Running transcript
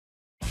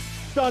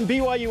Next on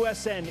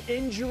BYUSN,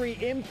 injury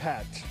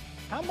impact.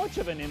 How much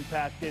of an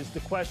impact is the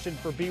question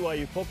for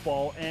BYU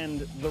football and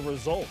the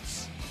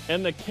results?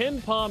 And the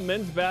Ken Palm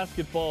men's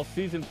basketball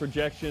season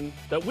projection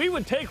that we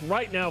would take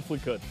right now if we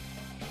could.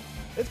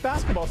 It's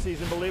basketball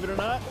season, believe it or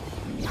not,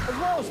 as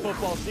well as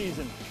football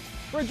season.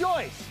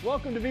 Rejoice!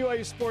 Welcome to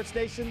BYU Sports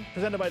Nation,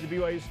 presented by the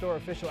BYU Store,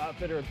 official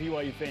outfitter of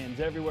BYU fans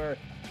everywhere.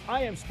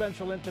 I am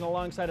Spencer Linton,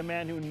 alongside a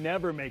man who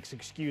never makes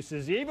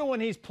excuses, even when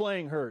he's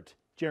playing hurt,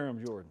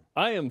 Jarom Jordan.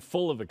 I am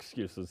full of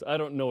excuses. I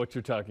don't know what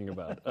you're talking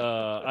about.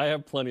 I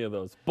have plenty of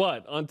those.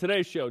 But on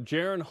today's show,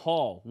 Jaren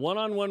Hall,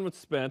 one-on-one with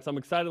Spence. I'm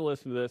excited to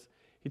listen to this.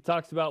 He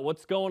talks about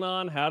what's going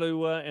on, how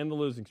to end the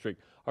losing streak.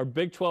 Our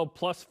Big 12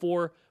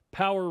 +4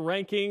 power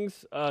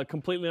rankings,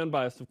 completely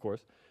unbiased, of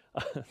course.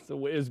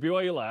 So is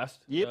BYU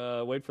last?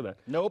 Yep. Wait for that.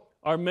 Nope.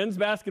 Our men's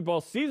basketball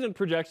season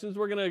projections,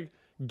 we're going to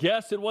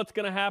guess at what's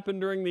going to happen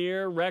during the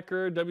year.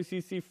 Record,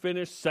 WCC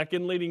finish,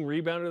 second leading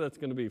rebounder. That's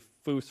going to be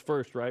Foose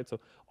first, right? So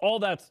all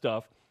that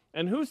stuff.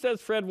 And who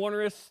says Fred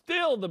Warner is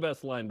still the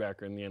best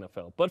linebacker in the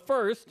NFL? But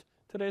first,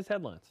 today's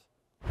headlines.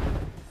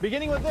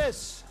 Beginning with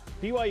this,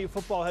 BYU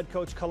football head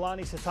coach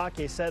Kalani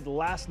Sitake said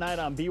last night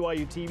on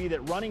BYU TV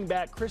that running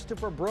back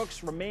Christopher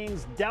Brooks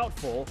remains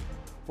doubtful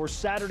for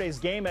Saturday's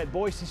game at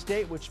Boise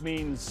State, which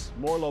means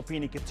more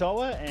Lopini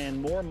Katoa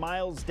and more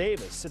Miles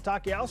Davis.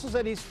 Sitake also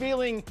said he's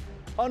feeling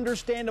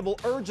understandable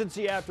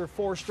urgency after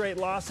 4 straight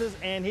losses,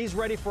 and he's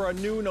ready for a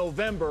new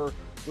November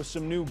with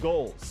some new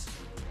goals.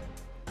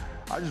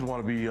 I just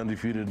want to be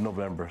undefeated in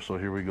November, so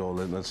here we go.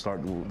 Let's start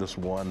this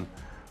one.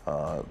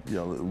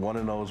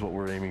 1-0 is what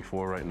we're aiming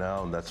for right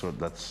now, and that's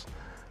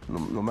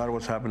no matter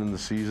what's happened in the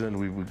season,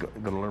 we're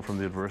going to learn from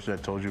the adversity. I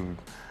told you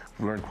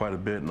we've learned quite a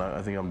bit, and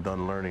I think I'm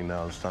done learning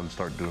now. It's time to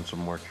start doing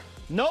some work.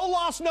 No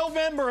loss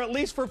November, at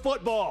least for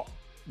football.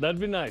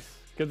 That'd be nice,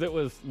 because it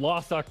was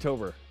lost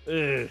October.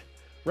 Ugh.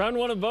 Round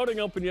 1 of voting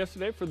opened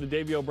yesterday for the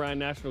Davey O'Brien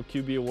National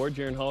QB Award.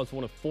 Jaren Hall is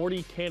one of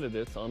 40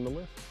 candidates on the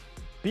list.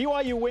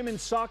 BYU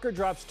women's soccer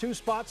drops 2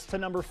 spots to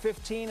number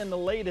 15 in the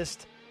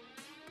latest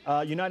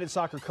United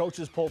Soccer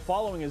Coaches poll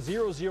following a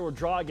 0-0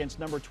 draw against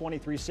number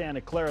 23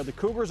 Santa Clara. The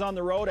Cougars on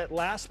the road at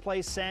last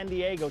place San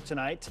Diego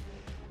tonight,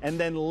 and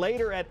then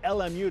later at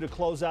LMU to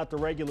close out the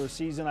regular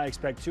season. I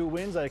expect 2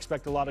 wins. I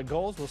expect a lot of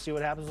goals. We'll see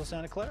what happens with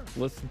Santa Clara.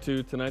 Listen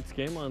to tonight's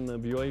game on the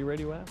BYU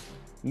radio app.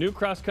 New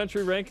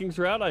cross-country rankings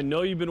are out. I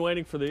know you've been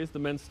waiting for these. The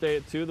men stay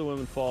at 2. The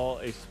women fall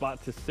a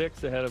spot to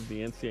 6 ahead of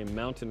the NCAA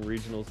Mountain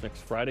Regionals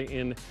next Friday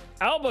in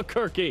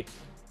Albuquerque.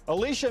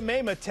 Alicia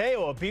May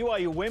Mateo of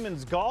BYU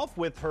women's golf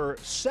with her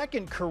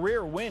second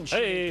career win. She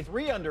made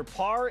 3 under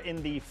par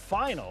in the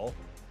final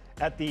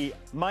at the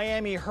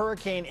Miami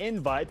Hurricane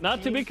Invite.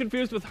 Not to be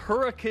confused with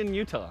Hurricane,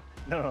 Utah.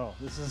 No.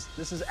 This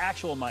is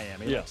actual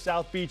Miami, yeah. Like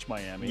South Beach,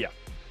 Miami. Yeah.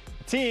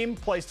 The team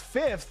placed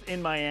 5th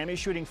in Miami,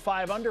 shooting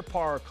 5 under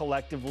par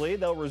collectively.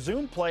 They'll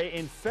resume play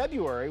in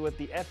February with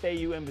the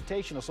FAU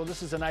Invitational. So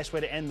this is a nice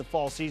way to end the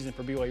fall season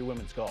for BYU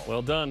women's golf.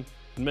 Well done.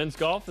 Men's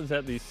golf is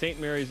at the St.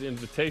 Mary's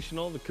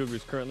Invitational. The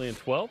Cougars currently in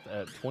 12th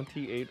at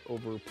 28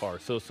 over par.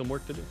 So some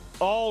work to do.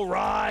 All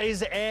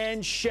rise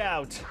and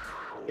shout.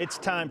 It's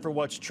time for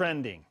what's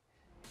trending.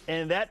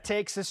 And that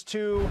takes us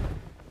to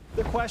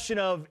the question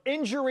of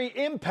injury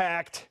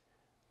impact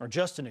or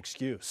just an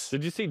excuse.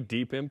 Did you see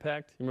Deep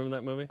Impact? You remember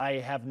that movie? I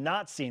have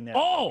not seen that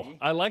movie.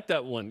 I like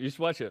that one. You should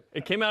watch it.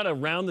 It came out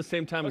around the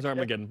same time as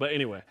Armageddon. But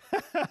anyway.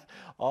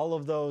 All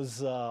of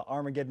those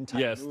Armageddon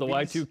type movies.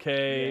 Yes, the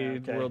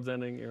Y2K, yeah, world's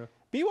ending era.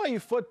 BYU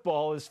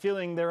football is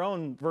feeling their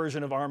own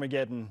version of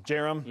Armageddon,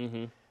 Jarom.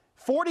 Mm-hmm.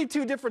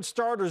 42 different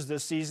starters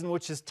this season,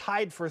 which is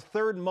tied for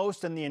 3rd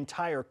most in the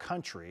entire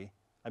country.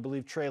 I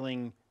believe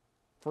trailing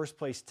first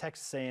place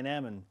Texas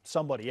A&M and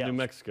somebody else. New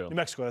Mexico. New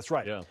Mexico, that's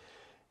right. Yeah.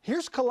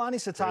 Here's Kalani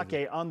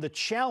Sitake on the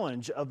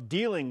challenge of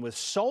dealing with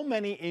so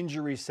many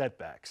injury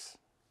setbacks.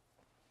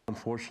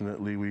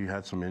 Unfortunately, we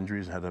had some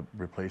injuries, had to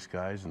replace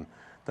guys, and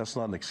that's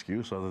not an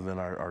excuse other than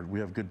we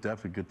have good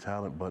depth and good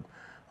talent, but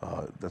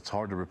that's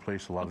hard to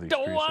replace a lot of the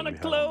experience that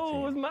we have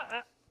on the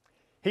team.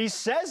 He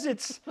says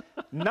it's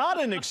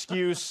not an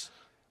excuse,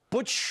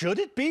 but should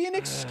it be an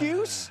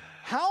excuse?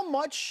 How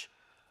much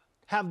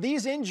have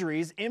these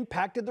injuries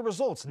impacted the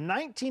results?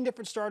 19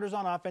 different starters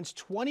on offense,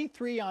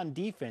 23 on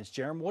defense.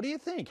 Jarom, what do you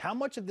think? How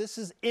much of this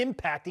is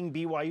impacting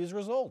BYU's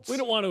results? We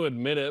don't want to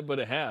admit it, but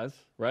it has,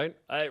 right?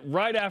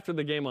 Right after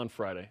the game on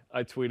Friday,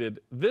 I tweeted,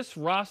 this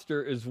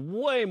roster is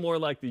way more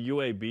like the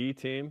UAB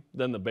team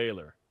than the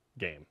Baylor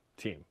game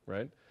team,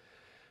 right?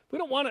 We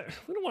don't want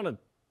to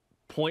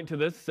point to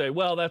this and say,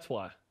 well, that's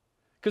why.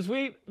 Because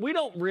we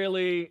don't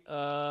really,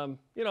 as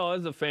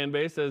a fan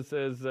base, as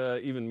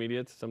even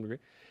media to some degree,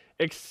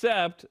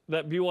 except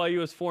that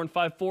BYU is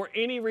 4-5 for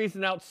any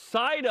reason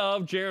outside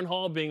of Jaren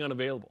Hall being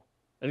unavailable.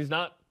 And he's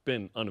not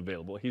been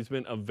unavailable. He's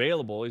been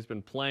available. He's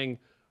been playing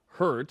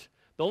hurt.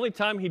 The only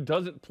time he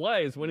doesn't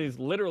play is when he's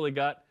literally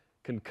got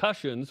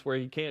concussions where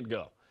he can't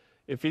go.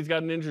 If he's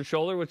got an injured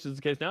shoulder, which is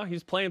the case now,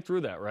 he's playing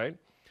through that, right?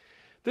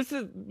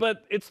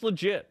 But it's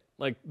legit.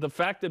 Like, the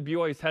fact that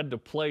BYU's had to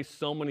play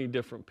so many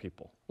different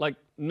people. Like,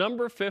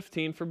 number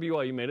 15 for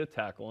BYU made a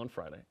tackle on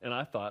Friday, and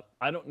I thought,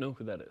 I don't know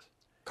who that is.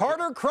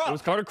 Carter Krupp. It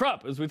was Carter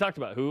Krupp, as we talked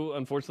about, who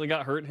unfortunately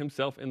got hurt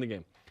himself in the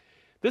game.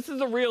 This is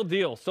a real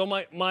deal. So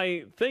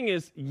my thing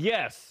is,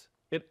 yes,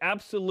 it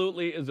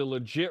absolutely is a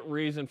legit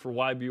reason for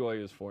why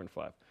BYU is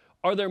 4-5.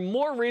 Are there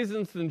more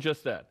reasons than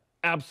just that?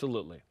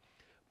 Absolutely.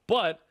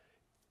 But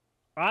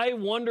I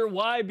wonder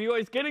why BYU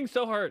is getting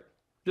so hurt.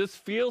 This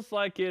feels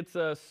like it's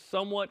a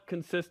somewhat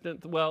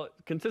consistent. Well,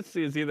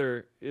 consistency is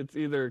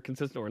either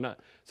consistent or not.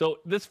 So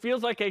this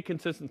feels like a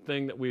consistent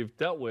thing that we've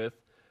dealt with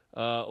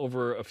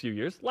over a few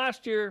years.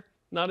 Last year,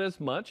 not as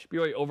much.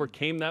 BYU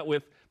overcame that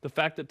with the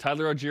fact that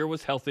Tyler Algier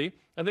was healthy.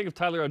 I think if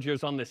Tyler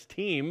Algier's on this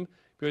team,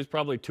 BYU's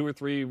probably 2 or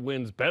 3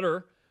 wins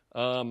better.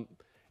 And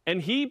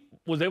he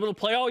was able to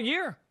play all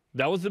year.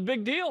 That was a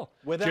big deal.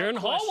 Jaren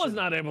Hall was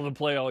not able to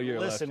play all year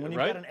last year, when you've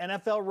right? got an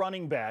NFL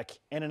running back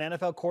and an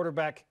NFL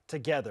quarterback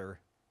together,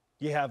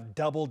 you have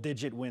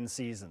double-digit win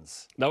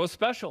seasons. That was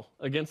special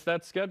against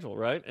that schedule,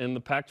 right? And the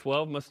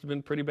Pac-12 must have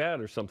been pretty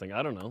bad or something.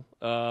 I don't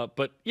know.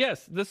 But,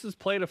 yes, this has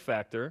played a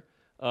factor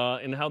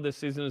in how this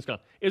season has gone.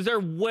 Is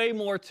there way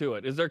more to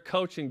it? Is there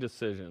coaching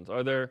decisions?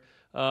 Are there,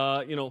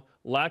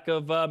 lack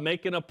of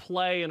making a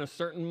play in a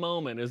certain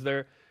moment? Is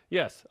there –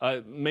 yes,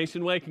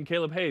 Mason Wake and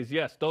Caleb Hayes,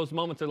 yes, those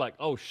moments are like,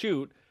 oh,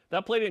 shoot,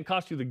 that play didn't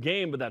cost you the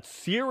game, but that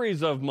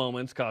series of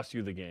moments cost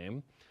you the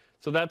game.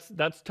 So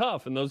that's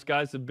tough, and those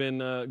guys have been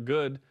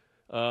good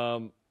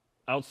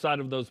outside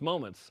of those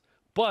moments.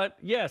 But,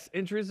 yes,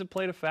 injuries have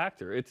played a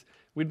factor.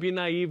 We'd be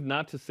naive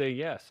not to say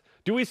yes.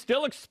 Do we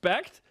still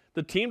expect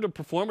the team to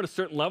perform at a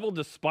certain level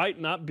despite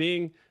not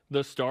being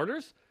the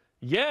starters?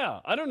 Yeah,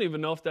 I don't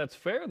even know if that's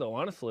fair, though,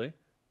 honestly.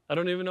 I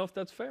don't even know if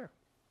that's fair.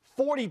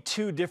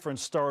 42 different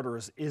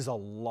starters is a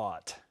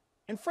lot.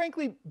 And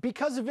frankly,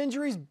 because of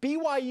injuries,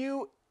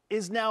 BYU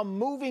is now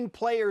moving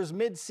players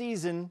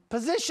mid-season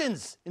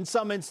positions in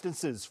some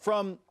instances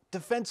from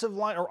defensive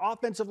line or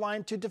offensive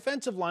line to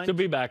defensive line. To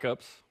be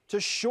backups. To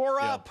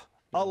shore up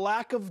a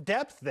lack of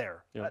depth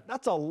there. Yeah.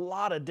 That's a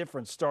lot of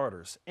different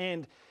starters.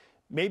 And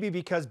maybe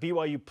because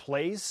BYU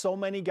plays so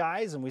many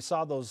guys and we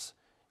saw those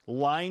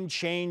line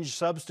change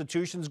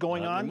substitutions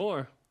going on. Not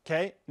anymore.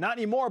 Okay, not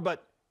anymore,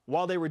 but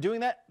while they were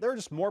doing that, there are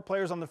just more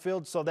players on the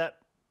field, so that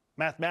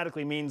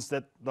mathematically means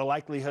that the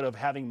likelihood of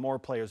having more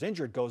players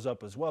injured goes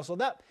up as well. So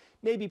that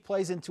maybe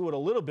plays into it a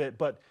little bit,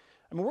 but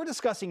I mean, we're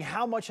discussing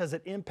how much has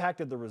it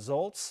impacted the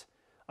results.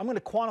 I'm going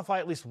to quantify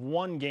at least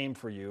one game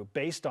for you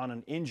based on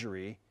an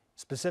injury,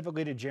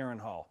 specifically to Jaren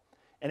Hall.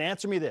 And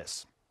answer me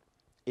this.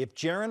 If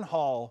Jaren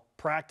Hall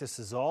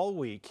practices all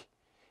week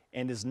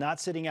and is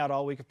not sitting out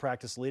all week of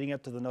practice leading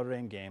up to the Notre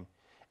Dame game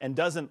and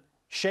doesn't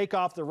shake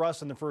off the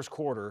rust in the first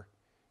quarter,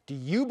 do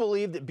you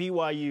believe that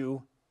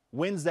BYU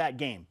wins that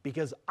game?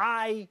 Because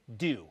I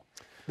do.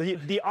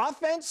 The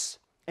offense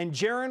and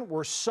Jaren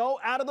were so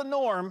out of the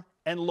norm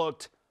and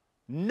looked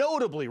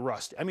notably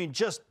rusty. I mean,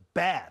 just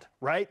bad,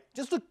 right?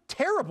 Just looked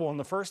terrible in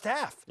the first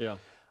half. Yeah.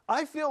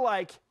 I feel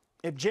like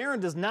if Jaren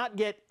does not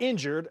get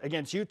injured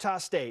against Utah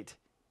State,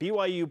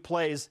 BYU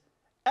plays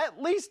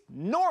at least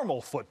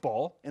normal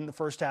football in the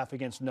first half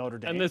against Notre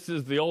Dame. And this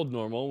is the old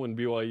normal when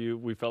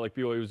we felt like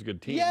BYU was a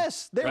good team.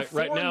 Yes, they're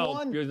right now,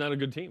 4-1. BYU's not a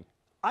good team.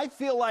 I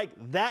feel like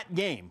that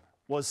game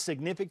was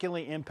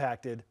significantly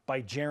impacted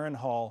by Jaren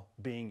Hall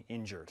being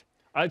injured.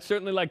 I'd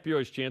certainly like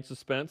BYU's chances,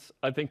 Spence.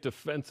 I think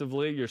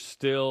defensively, you're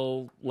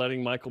still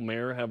letting Michael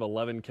Mayer have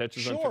 11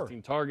 catches on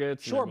 15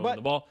 targets. Sure, but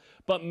the ball.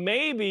 But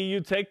maybe you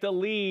take the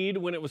lead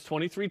when it was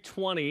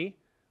 23-20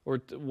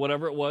 or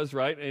whatever it was,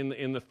 right?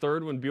 In the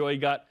third when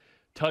BYU got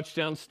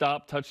touchdown,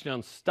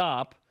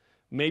 stop.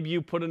 Maybe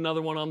you put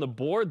another one on the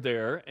board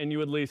there and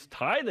you at least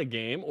tie the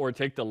game or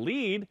take the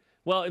lead.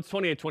 Well, it's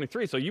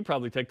 28-23, so you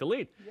probably take the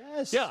lead.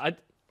 Yes. Yeah,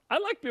 I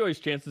like BYU's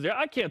chances there.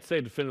 I can't say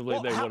definitively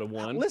they would have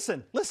won.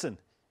 Listen.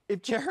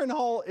 If Jaren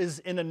Hall is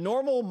in a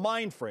normal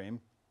mind frame,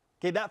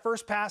 okay, that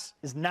first pass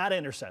is not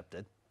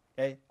intercepted.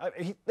 Okay,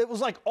 it was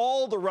like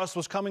all the rust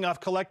was coming off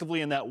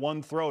collectively in that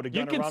one throw to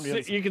gun around.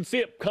 You can see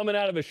it coming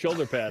out of his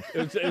shoulder pad.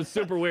 It's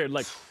super weird,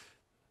 like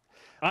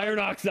iron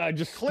oxide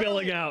just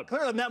spilling out.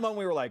 Clearly, in that moment,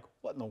 we were like,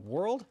 "What in the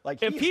world?"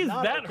 Like, if he's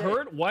that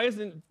hurt, why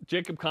isn't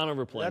Jacob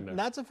Conover playing there?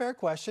 That's a fair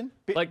question.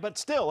 But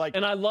still,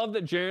 and I love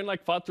that Jaren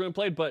fought through and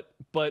played.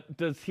 But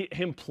does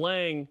him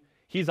playing?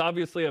 He's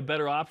obviously a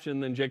better option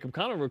than Jacob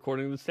Conover,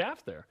 according to the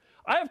staff there.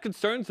 I have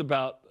concerns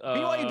about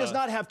BYU does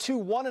not have 2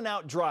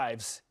 1-and-out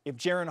drives if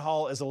Jaren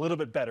Hall is a little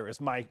bit better. Is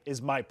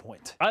my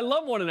point. I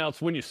love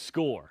 1-and-outs when you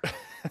score.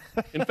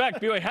 In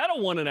fact, BYU had a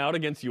 1-and-out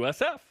against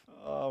USF.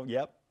 Oh,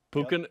 yep.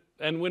 Pukin,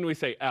 and when we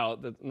say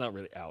out, that's not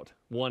really out.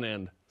 One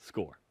end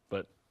score.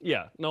 But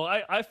yeah, no,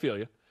 I feel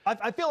you.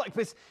 I feel like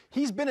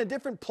he's been a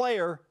different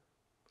player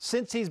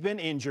since he's been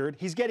injured.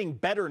 He's getting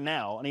better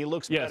now, and he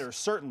looks better,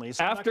 certainly.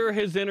 So after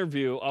his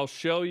interview, I'll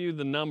show you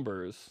the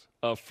numbers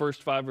of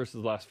first 5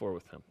 versus last 4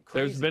 with him.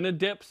 Crazy. There's been a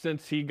dip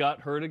since he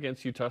got hurt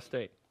against Utah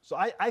State. So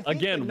I think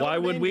again, why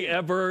would we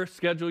ever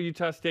schedule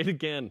Utah State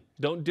again?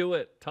 Don't do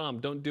it, Tom.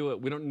 Don't do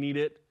it. We don't need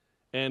it.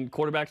 And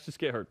quarterbacks just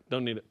get hurt.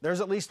 Don't need it.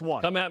 There's at least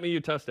one. Come at me,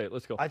 Utah State.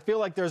 Let's go. I feel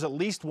like there's at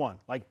least one.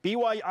 Like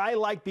BYU, I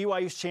like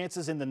BYU's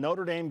chances in the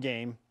Notre Dame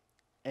game,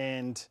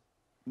 and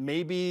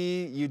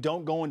maybe you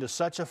don't go into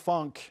such a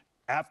funk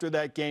after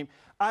that game.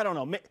 I don't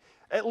know.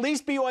 At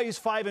least BYU's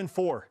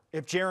 5-4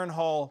 if Jaren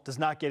Hall does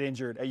not get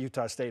injured at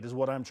Utah State is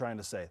what I'm trying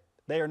to say.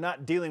 They are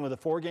not dealing with a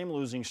 4-game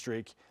losing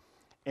streak,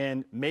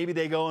 and maybe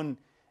they go and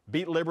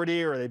beat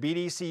Liberty or they beat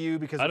ECU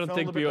because I don't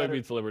think BYU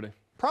beats Liberty.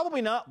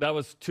 Probably not. That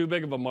was too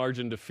big of a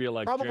margin to feel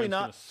like Probably Jaren's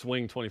not. going to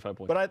swing 25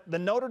 points. But the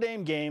Notre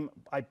Dame game,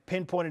 I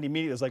pinpointed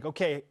immediately. I was like,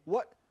 okay,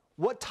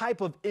 what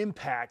type of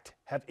impact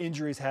have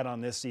injuries had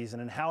on this season,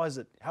 and how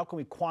can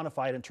we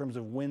quantify it in terms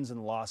of wins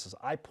and losses?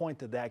 I point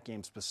to that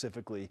game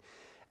specifically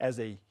as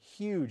a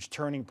huge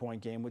turning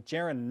point game with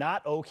Jaren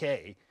not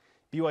okay.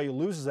 BYU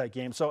loses that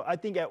game. So I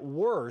think at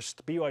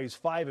worst, BYU's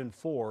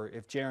 5-4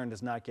 if Jaren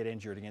does not get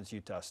injured against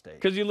Utah State.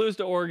 Because you lose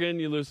to Oregon,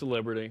 you lose to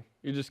Liberty.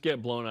 You just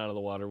get blown out of the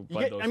water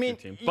by those two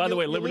teams. By the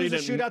way, Liberty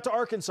didn't shoot out to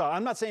Arkansas.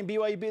 I'm not saying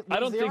BYU beat I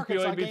don't the think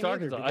Arkansas BYU beats game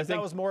Arkansas. Either, I think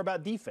that was more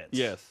about defense.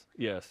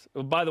 Yes.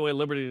 By the way,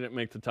 Liberty didn't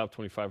make the top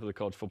 25 for the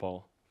college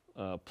football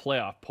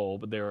playoff poll,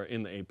 but they are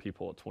in the AP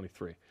poll at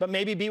 23. But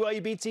maybe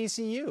BYU beats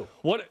ECU.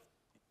 What?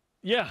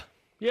 Yeah.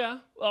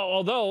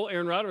 Although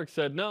Aaron Roderick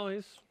said no,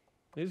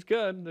 he's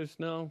good.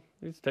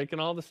 He's taking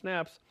all the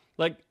snaps.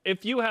 Like,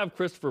 if you have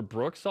Christopher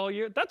Brooks all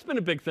year, that's been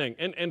a big thing.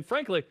 And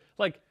frankly,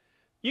 like,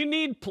 you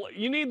need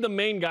the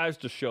main guys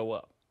to show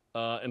up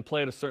and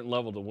play at a certain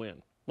level to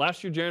win.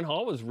 Last year, Jaren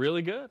Hall was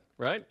really good,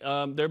 right?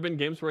 There have been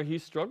games where he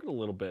struggled a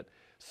little bit.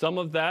 Some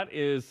of that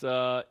is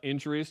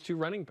injuries to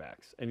running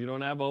backs, and you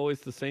don't have always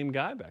the same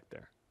guy back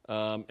there.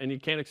 And you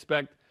can't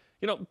expect,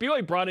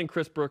 BYU brought in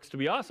Chris Brooks to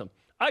be awesome.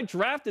 I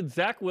drafted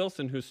Zach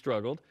Wilson, who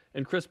struggled,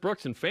 and Chris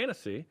Brooks in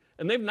fantasy,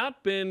 and they've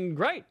not been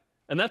great.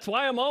 And that's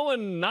why I'm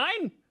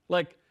 0-9.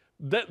 Like,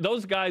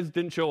 those guys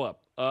didn't show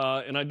up,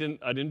 and I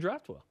didn't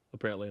draft well,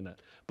 apparently, in that.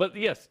 But,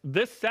 yes,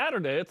 this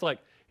Saturday, it's like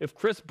if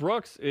Chris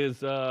Brooks is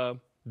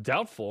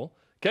doubtful,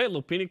 okay,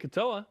 Lupini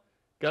Katoa,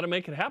 got to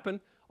make it happen.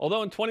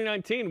 Although in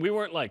 2019, we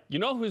weren't like,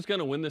 who's going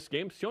to win this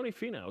game? Sione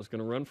Finau is going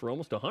to run for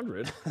almost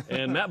 100,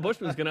 and Matt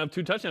Bushman's going to have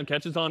 2 touchdown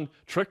catches on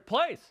trick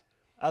plays.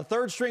 A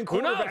third-string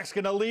quarterback's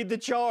going to lead the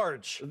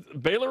charge.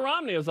 Baylor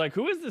Romney was like,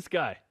 who is this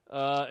guy?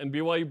 And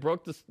BYU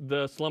broke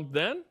the slump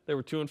then. They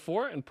were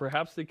 2-4, and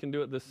perhaps they can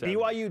do it this Saturday.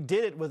 BYU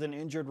did it with an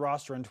injured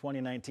roster in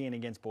 2019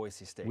 against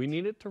Boise State. We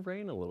need it to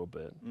rain a little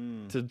bit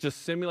to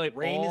just simulate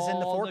rain all is in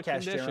the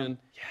forecast, the condition.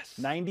 Yes.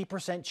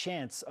 90%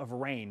 chance of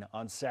rain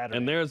on Saturday.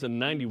 And there's a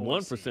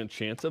 91%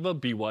 chance of a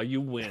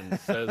BYU win,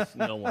 says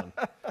no one.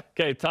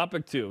 Okay,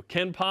 topic 2.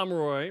 Ken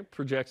Pomeroy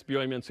projects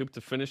BYU men's hoop to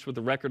finish with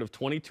a record of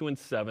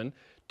 22-7,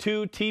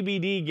 2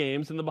 TBD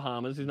games in the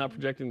Bahamas. He's not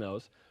projecting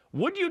those.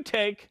 Would you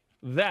take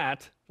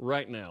that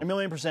right now?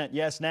 1,000,000%.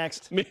 Yes,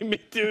 next. Me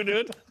too,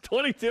 dude.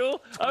 22?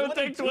 I would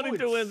take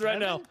 22 wins right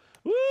now.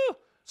 Woo!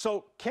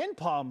 So Ken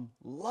Pom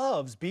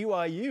loves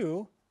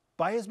BYU.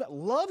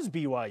 Loves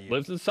BYU.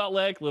 Lives in Salt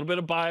Lake. A little bit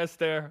of bias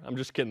there. I'm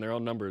just kidding. They're all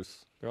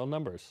numbers.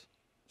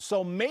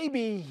 So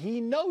maybe he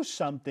knows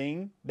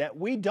something that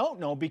we don't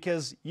know,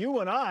 because you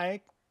and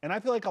I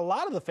feel like a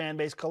lot of the fan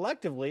base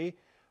collectively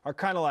are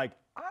kind of like,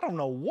 I don't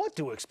know what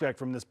to expect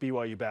from this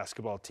BYU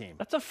basketball team.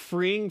 That's a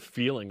freeing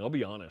feeling, I'll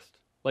be honest.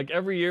 Like,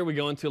 every year we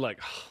go into, like,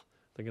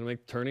 they're going to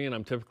make the tourney, and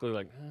I'm typically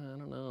like, I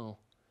don't know.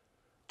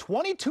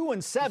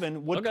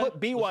 22-7 would put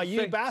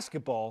BYU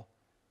basketball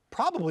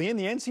probably in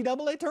the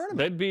NCAA tournament.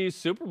 They'd be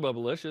super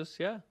bubblicious,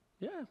 yeah.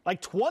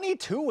 Like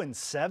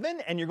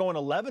 22-7, and you're going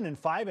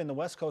 11-5 in the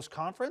West Coast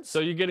Conference? So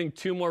you're getting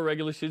 2 more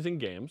regular season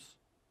games,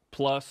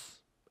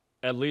 plus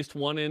at least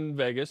 1 in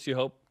Vegas, you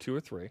hope 2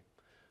 or 3.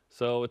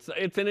 So it's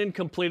an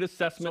incomplete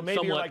assessment. So maybe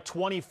somewhat. You're like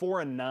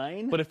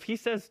 24-9? But if he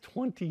says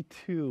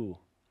 22,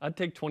 I'd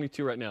take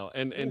 22 right now.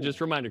 And just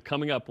a reminder,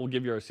 coming up, we'll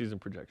give you our season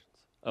projections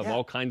of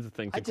all kinds of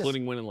things,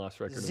 including win and loss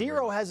record.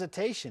 Zero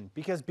hesitation,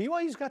 because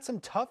BYU's got some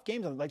tough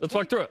games. Like Let's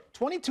walk through it.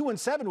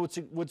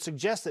 22-7 would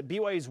suggest that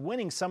BYU's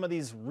winning some of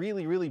these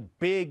really, really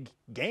big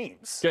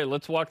games. Okay,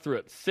 let's walk through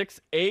it.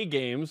 6A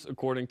games,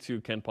 according to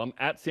Ken Pom,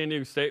 at San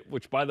Diego State,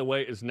 which, by the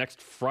way, is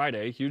next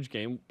Friday. Huge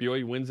game.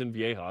 BYU wins in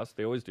Viejas.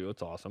 They always do.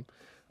 It's awesome.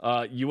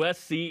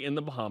 USC in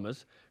the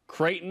Bahamas.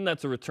 Creighton,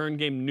 that's a return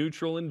game,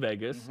 neutral in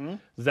Vegas.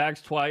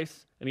 Zags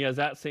twice, and he has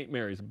at St.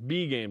 Mary's.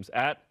 B games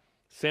at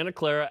Santa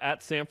Clara,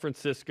 at San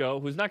Francisco,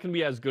 who's not going to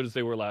be as good as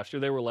they were last year.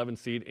 They were 11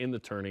 seed in the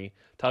tourney.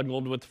 Todd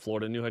Golden went to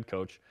Florida, new head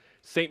coach.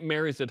 St.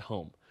 Mary's at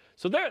home.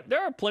 So there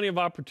are plenty of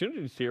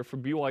opportunities here for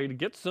BYU to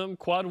get some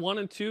quad 1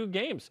 and 2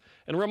 games.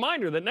 And a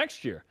reminder that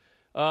next year,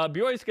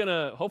 BYU's going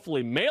to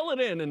hopefully mail it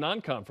in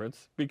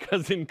non-conference,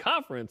 because in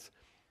conference,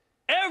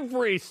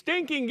 every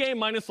stinking game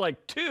minus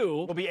like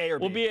 2 will be A or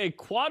B. Will be a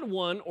quad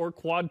 1 or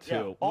quad 2,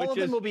 yeah, all which of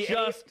them is will be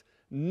just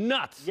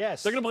nuts.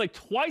 Yes. They're going to play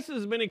twice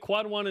as many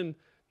quad 1 and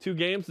 2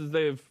 games as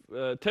they've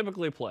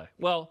typically play.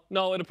 Well,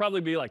 no, it'll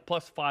probably be like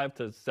 +5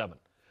 to 7.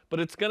 But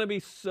it's going to be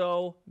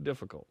so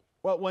difficult.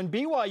 Well, when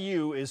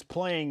BYU is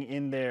playing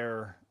in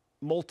their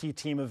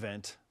multi-team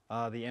event,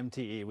 the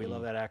MTE, we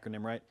love that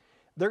acronym, right?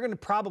 They're going to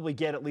probably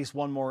get at least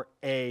one more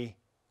A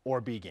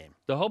or B game.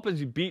 The hope is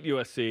you beat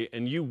USC,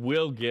 and you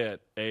will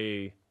get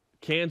a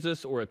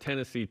Kansas or a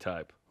Tennessee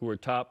type who are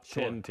top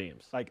 10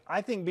 teams. Like,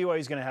 I think BYU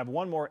is going to have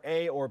one more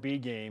A or B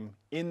game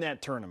in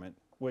that tournament,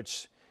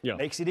 which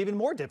makes it even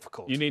more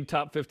difficult. You need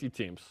top 50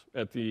 teams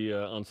at the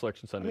on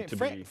Selection Sunday to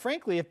be.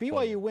 Frankly, if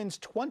BYU wins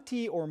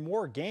 20 or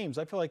more games,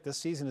 I feel like this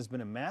season has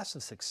been a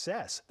massive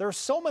success. There are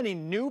so many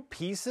new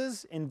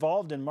pieces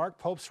involved in Mark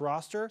Pope's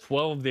roster.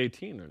 12 of the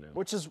 18 are new.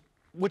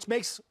 Which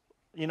makes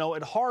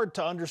it hard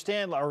to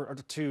understand or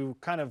to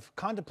kind of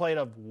contemplate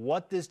of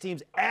what this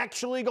team's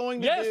actually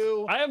going to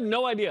do. I have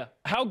no idea.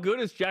 How good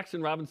is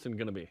Jackson Robinson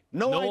going to be?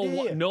 No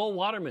idea. Noah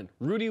Waterman.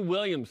 Rudy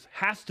Williams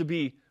has to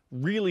be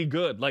really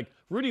good. Like,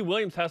 Rudy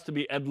Williams has to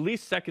be at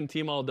least second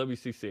team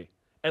All-WCC.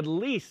 At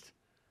least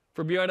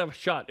for BYU to have a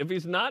shot. If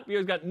he's not,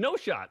 BYU's got no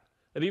shot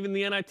at even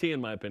the NIT,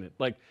 in my opinion.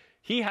 Like,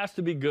 he has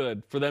to be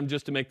good for them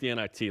just to make the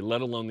NIT, let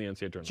alone the NCAA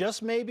tournament.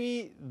 Just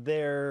maybe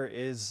there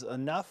is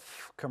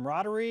enough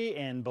camaraderie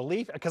and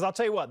belief. Because I'll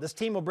tell you what, this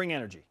team will bring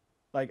energy.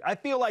 Like, I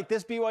feel like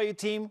this BYU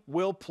team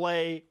will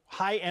play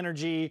high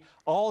energy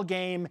all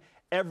game,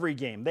 every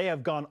game. They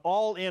have gone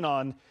all in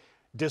on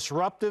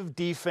disruptive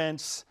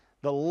defense,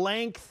 the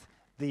length,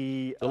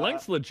 the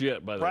length's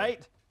legit, by the way.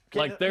 Right?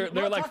 Like, they're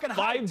like 5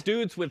 height.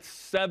 Dudes with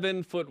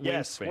 7-foot wingspans.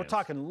 Yes, we're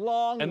talking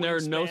long and there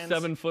are no wingspans.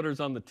 7-footers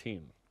on the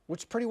team.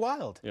 Which is pretty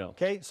wild. Yeah.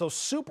 Okay, so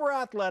super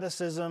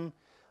athleticism, a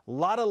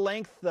lot of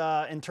length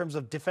in terms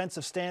of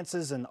defensive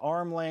stances and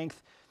arm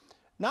length.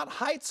 Not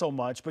height so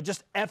much, but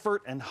just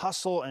effort and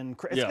hustle. And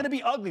it's going to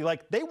be ugly.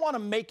 Like, they want to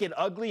make it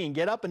ugly and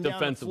get up and down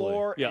the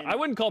floor. Yeah, I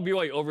wouldn't call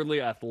BYU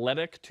overly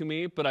athletic to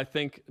me, but I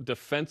think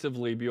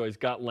defensively BYU's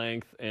got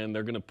length, and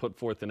they're going to put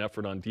forth an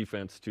effort on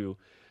defense to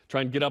try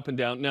and get up and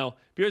down. Now,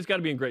 BYU's got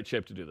to be in great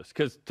shape to do this,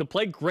 because to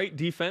play great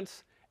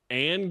defense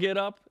and get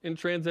up in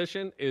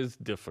transition is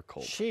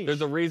difficult. Sheesh.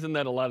 There's a reason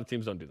that a lot of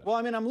teams don't do that. Well,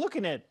 I mean, I'm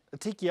looking at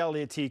Atiki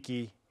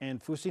Aliatiki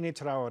and Fousseyni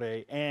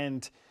Traore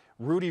and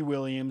Rudy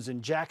Williams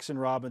and Jackson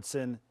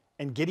Robinson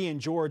and Gideon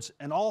George,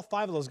 and all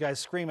 5 of those guys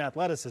scream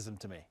athleticism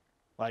to me.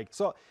 Like,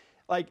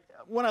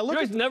 when I look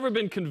BYU's never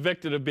been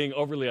convicted of being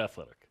overly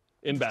athletic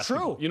in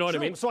basketball. True. You know what I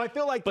mean? So I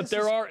feel like but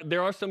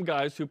there are some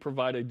guys who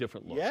provide a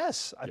different look.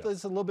 Yes, I feel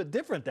it's a little bit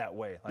different that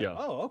way. Like, Yeah.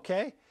 oh,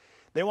 okay.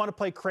 They want to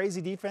play crazy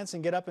defense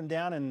and get up and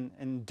down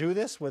and do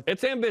this with.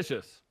 It's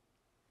ambitious.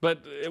 But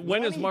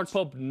when has Mark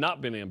Pope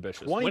not been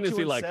ambitious? When is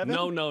he like, 7?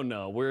 no,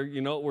 you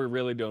know what we're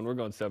really doing? We're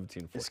going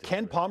 17-14. Is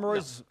Ken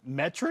Pomeroy's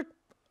metric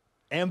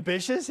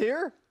ambitious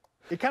here?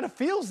 It kind of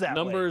feels that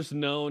way. Numbers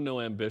know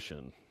no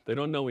ambition. They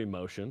don't know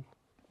emotion.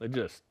 They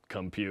just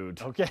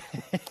compute. Okay.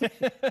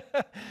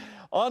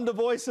 On the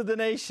Voice of the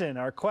Nation,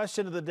 our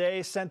question of the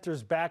day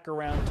centers back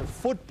around to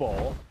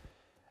football.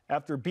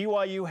 After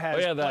BYU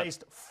has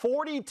placed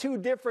 42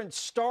 different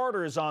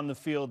starters on the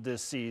field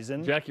this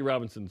season. Jackie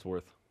Robinson's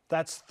worth.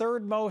 That's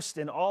third most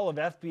in all of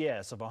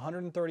FBS of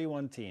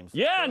 131 teams.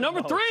 Yeah,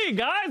 number 3,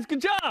 guys.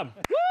 Good job.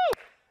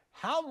 Woo!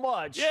 How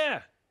much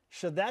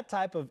should that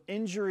type of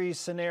injury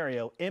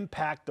scenario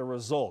impact the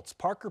results?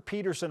 Parker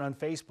Peterson on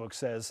Facebook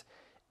says,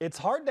 it's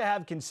hard to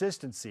have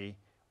consistency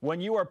when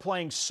you are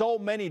playing so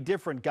many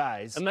different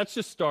guys. And that's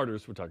just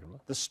starters we're talking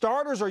about. The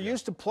starters are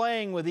used to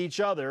playing with each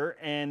other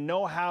and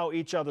know how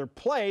each other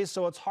plays,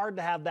 so it's hard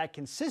to have that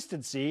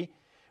consistency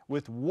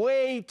with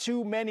way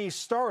too many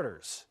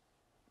starters.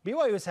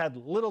 BYU has had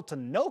little to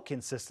no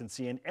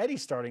consistency in any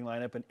starting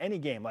lineup in any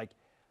game. Like,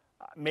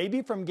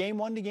 maybe from game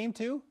 1 to game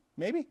 2,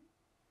 maybe.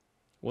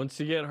 Once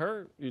you get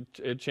hurt,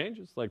 it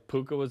changes. Like,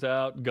 Puka was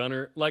out,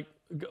 Gunner. Like,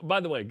 by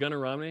the way, Gunner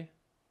Romney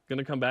going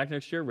to come back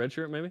next year,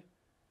 redshirt maybe?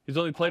 He's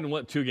only played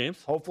in, 2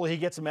 games? Hopefully he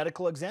gets a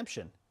medical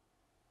exemption.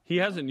 He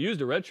hasn't used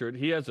a redshirt.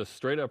 He has a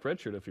straight-up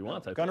redshirt if he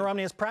wants, I think. Gunner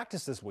Romney has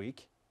practiced this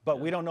week, but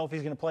we don't know if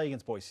he's going to play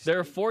against Boise State. There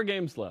are 4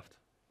 games left.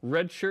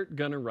 Redshirt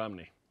Gunner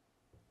Romney.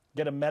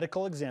 Get a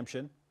medical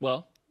exemption.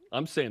 Well,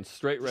 I'm saying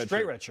straight redshirt.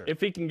 Straight redshirt.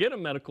 If he can get a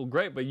medical,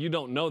 great, but you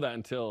don't know that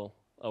until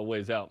a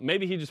ways out.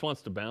 Maybe he just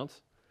wants to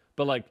bounce,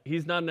 but, like,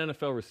 he's not an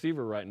NFL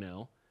receiver right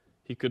now.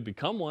 He could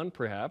become one,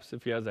 perhaps,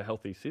 if he has a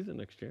healthy season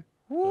next year.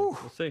 Woo. So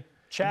we'll see.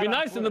 Chad It'd be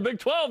nice in the Big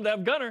 12 to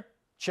have Gunner.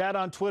 Chad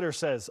on Twitter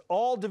says,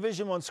 all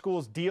Division I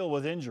schools deal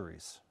with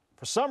injuries.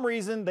 For some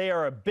reason, they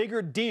are a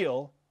bigger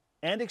deal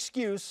and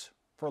excuse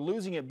for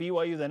losing at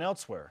BYU than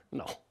elsewhere.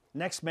 No.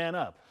 Next man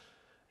up.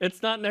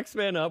 It's not next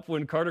man up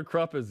when Carter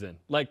Krupp is in.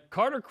 Like,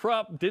 Carter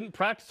Krupp didn't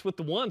practice with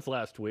the ones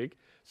last week,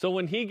 so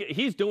when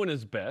he's doing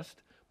his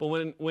best, but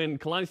when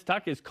Kalani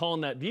Sitake is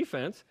calling that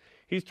defense,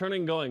 he's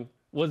turning and going,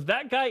 was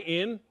that guy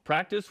in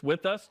practice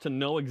with us to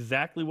know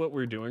exactly what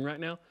we're doing right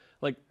now?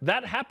 Like,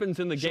 that happens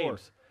in the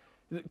games.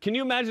 Can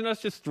you imagine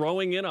us just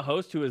throwing in a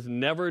host who has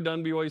never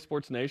done BYU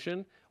Sports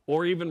Nation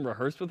or even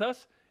rehearsed with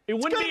us? It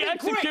wouldn't be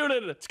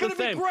executed. It's going to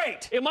be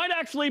great. It might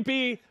actually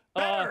be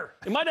better.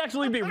 It might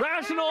actually be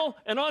rational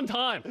and on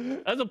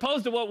time, as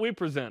opposed to what we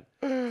present.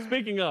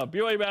 Speaking of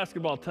BYU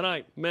basketball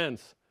tonight,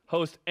 men's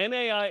host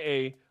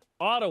NAIA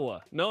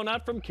Ottawa. No,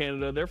 not from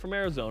Canada. They're from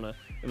Arizona.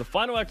 In the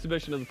final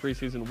exhibition of the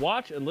preseason,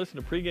 watch and listen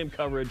to pregame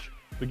coverage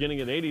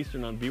beginning at 8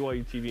 Eastern on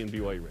BYU TV and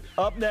BYU Radio.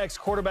 Up next,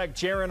 quarterback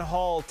Jaren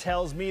Hall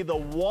tells me the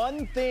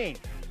one thing,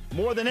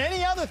 more than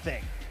any other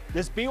thing,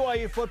 this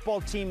BYU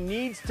football team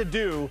needs to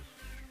do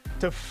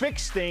to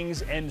fix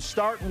things and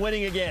start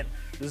winning again.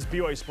 This is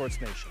BYU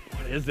Sports Nation.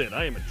 What is it?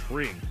 I am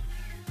intrigued.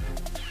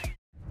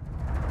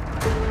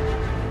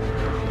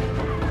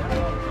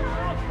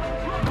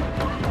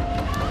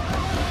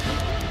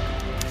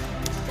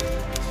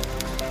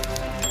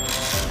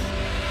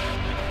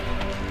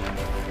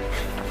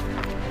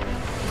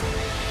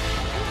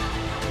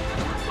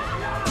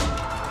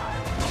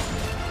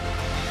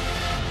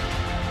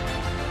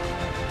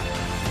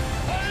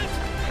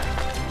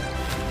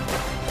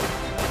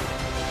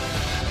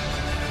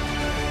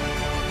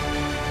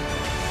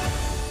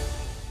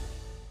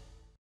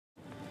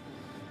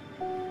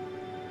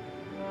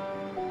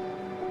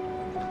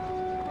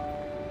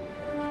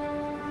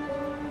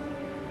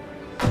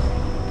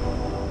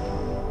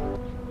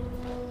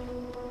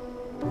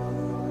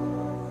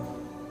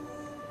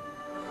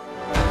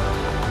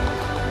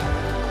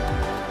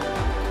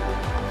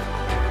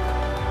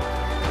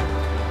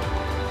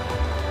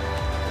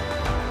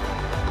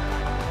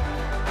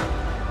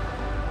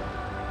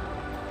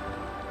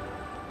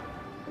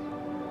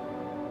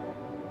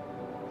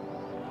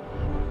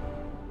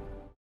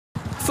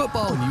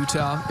 Football in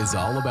Utah is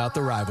all about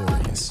the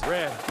rivalries.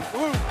 Red.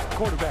 Ooh,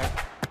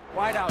 quarterback.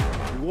 Wide out.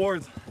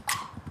 Rewards.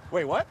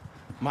 Wait, what?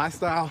 My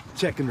style,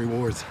 checking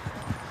rewards.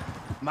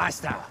 My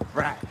style.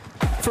 Right.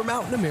 For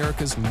Mountain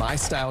America's My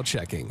Style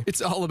Checking,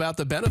 it's all about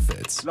the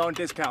benefits. Loan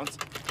discounts.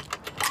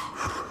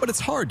 But it's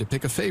hard to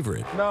pick a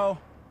favorite. No.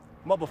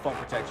 Mobile phone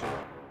protection.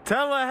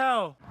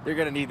 Telehealth. You're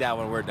going to need that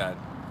when we're done.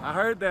 I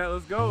heard that.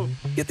 Let's go.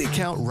 Yet the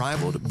account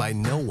rivaled by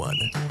no one.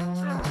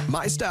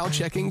 My Style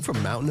Checking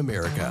from Mountain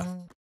America.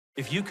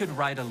 If you could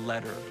write a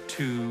letter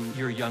to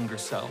your younger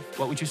self,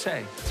 what would you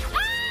say?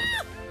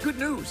 Ah! Good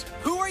news.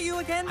 Who are you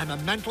again? I'm a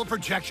mental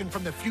projection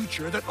from the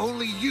future that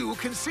only you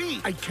can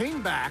see. I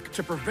came back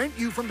to prevent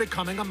you from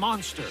becoming a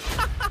monster.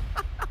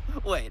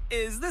 Wait,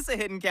 is this a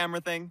hidden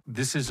camera thing?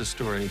 This is a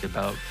story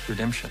about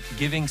redemption,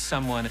 giving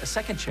someone a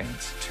second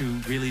chance to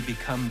really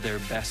become their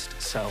best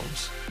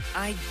selves.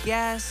 I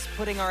guess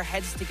putting our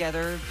heads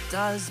together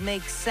does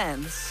make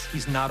sense.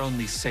 He's not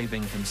only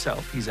saving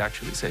himself, he's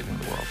actually saving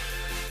the world.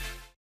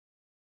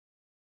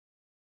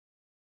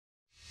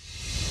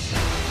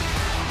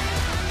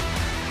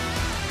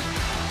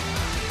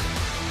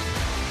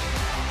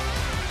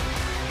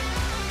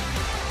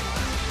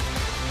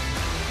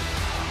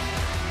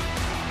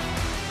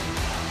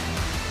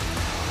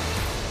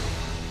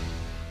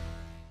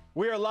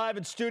 We are live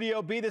in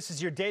Studio B. This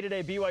is your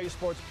day-to-day BYU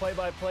Sports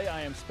play-by-play.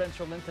 I am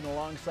Spencer Linton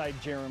alongside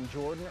Jarom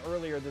Jordan.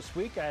 Earlier this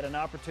week, I had an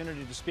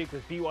opportunity to speak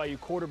with BYU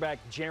quarterback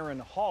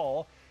Jaren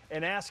Hall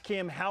and ask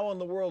him how in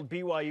the world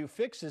BYU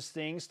fixes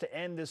things to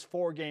end this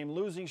 4-game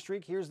losing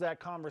streak. Here's that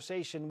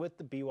conversation with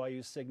the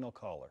BYU signal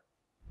caller.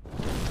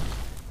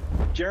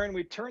 Jaren,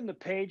 we turn the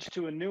page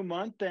to a new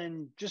month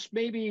and just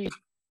maybe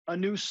a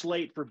new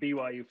slate for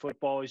BYU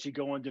football as you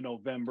go into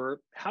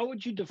November. How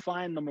would you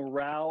define the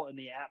morale and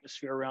the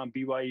atmosphere around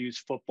BYU's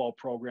football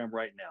program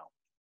right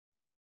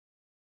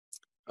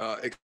now?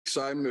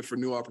 Excitement for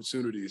new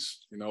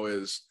opportunities. You know,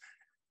 as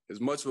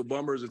much of a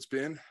bummer as it's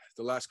been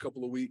the last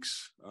couple of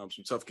weeks,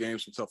 some tough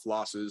games, some tough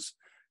losses.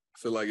 I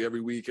feel like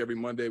every week, every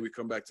Monday, we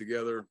come back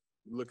together,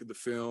 look at the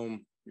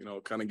film, you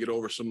know, kind of get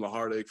over some of the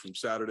heartache from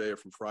Saturday or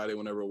from Friday,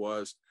 whenever it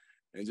was,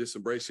 and just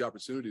embrace the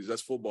opportunities.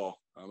 That's football.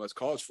 That's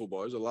college football.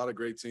 There's a lot of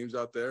great teams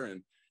out there,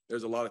 and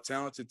there's a lot of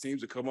talented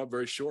teams that come up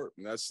very short.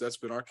 And that's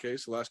been our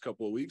case the last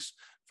couple of weeks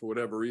for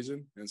whatever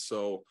reason. And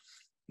so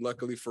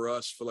luckily for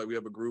us, I feel like we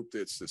have a group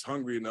that's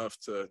hungry enough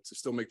to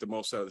still make the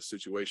most out of the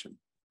situation.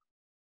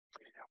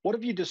 What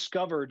have you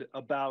discovered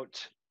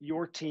about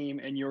your team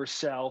and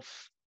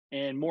yourself,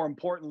 and more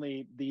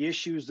importantly, the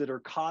issues that are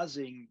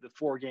causing the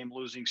 4-game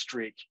losing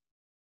streak?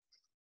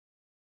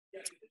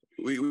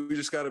 We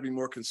just got to be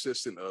more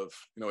consistent of,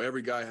 you know,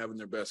 every guy having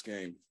their best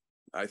game.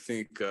 I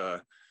think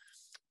it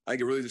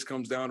really just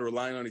comes down to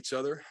relying on each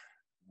other,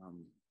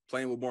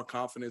 playing with more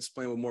confidence,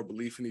 playing with more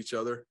belief in each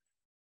other.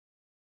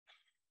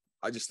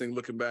 I just think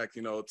looking back,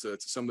 you know, to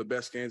some of the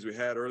best games we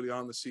had early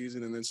on in the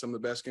season and then some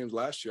of the best games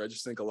last year, I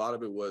just think a lot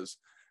of it was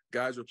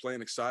guys were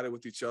playing excited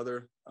with each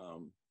other,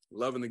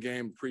 loving the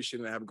game,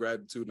 appreciating and having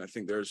gratitude. And I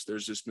think there's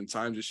just been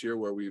times this year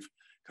where we've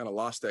kind of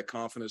lost that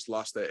confidence,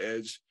 lost that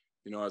edge.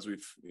 You know, as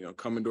we've, you know,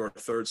 come into our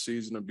 3rd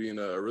season of being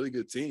a really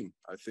good team.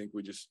 I think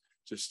we just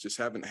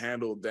haven't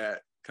handled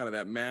that kind of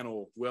that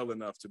mantle well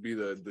enough to be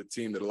the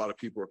team that a lot of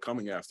people are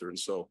coming after. And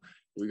so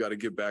we got to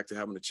get back to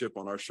having a chip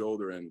on our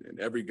shoulder and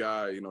every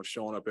guy, you know,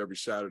 showing up every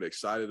Saturday,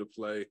 excited to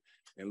play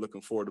and looking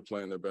forward to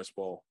playing their best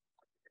ball.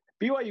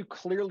 BYU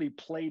clearly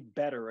played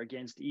better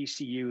against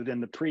ECU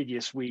than the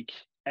previous week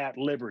at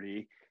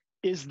Liberty.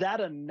 Is that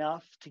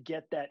enough to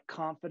get that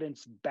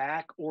confidence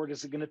back, or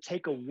is it going to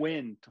take a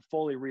win to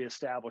fully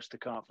reestablish the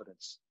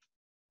confidence?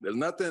 There's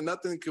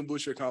nothing can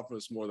boost your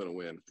confidence more than a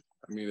win.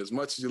 I mean, as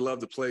much as you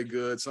love to play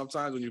good,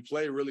 sometimes when you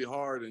play really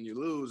hard and you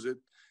lose,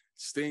 it's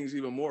stings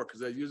even more because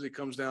that usually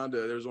comes down to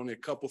there's only a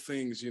couple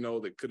things,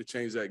 that could have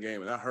changed that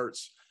game. And that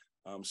hurts,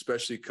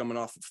 especially coming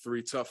off of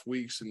 3 tough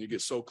weeks and you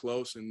get so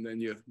close and then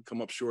you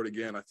come up short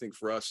again. I think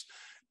for us,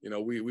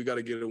 we got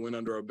to get a win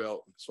under our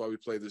belt. That's why we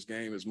play this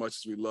game as much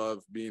as we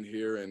love being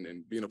here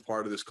and being a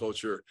part of this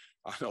culture.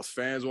 I know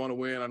fans want to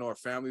win. I know our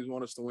families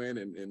want us to win,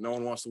 and no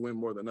one wants to win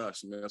more than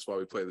us. And that's why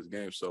we play this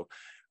game. So,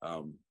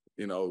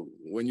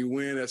 when you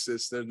win,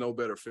 there's no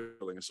better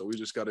feeling. And so we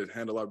just got to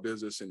handle our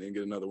business and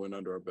get another win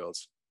under our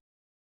belts.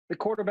 The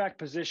quarterback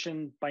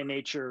position by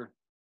nature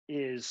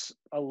is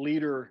a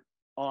leader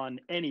on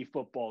any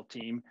football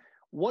team.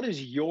 What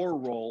is your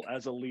role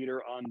as a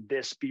leader on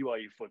this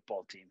BYU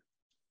football team?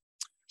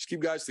 Just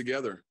keep guys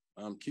together.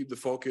 Keep the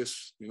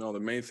focus. The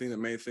main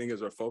thing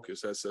is our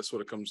focus. That's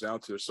what it comes down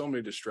to. There's so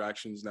many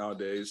distractions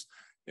nowadays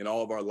in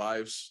all of our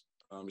lives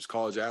as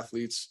college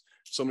athletes.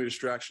 So many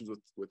distractions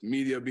with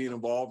media being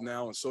involved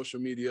now and social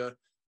media.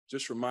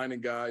 Just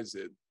reminding guys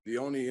that the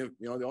only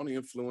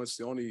influence,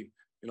 the only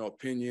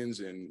opinions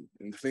and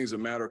the things that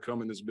matter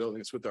come in this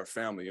building. It's with our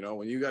family.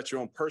 When you got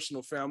your own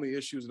personal family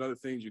issues and other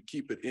things, you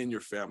keep it in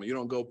your family. You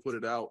don't go put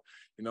it out,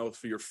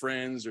 for your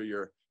friends or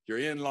your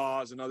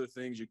in-laws and other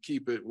things. You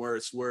keep it where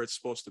it's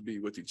supposed to be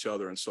with each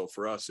other. And so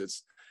for us,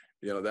 it's,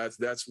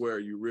 that's where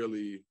you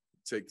really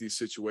take these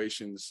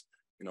situations,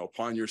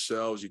 upon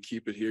yourselves. You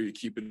keep it here, you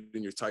keep it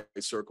in your tight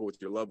circle with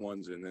your loved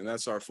ones. And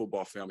that's our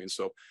football family. And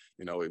so,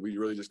 we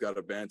really just got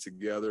to band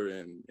together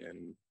and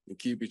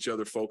keep each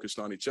other focused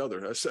on each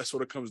other. That's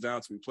what it comes down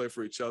to. We play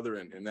for each other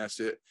and that's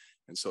it.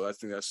 And so I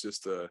think that's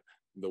just the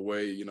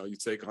way, you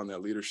take on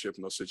that leadership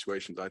in those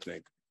situations, I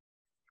think.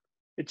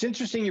 It's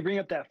interesting you bring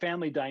up that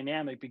family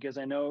dynamic because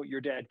I know your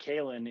dad,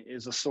 Kalen,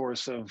 is a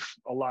source of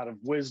a lot of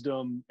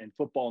wisdom and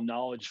football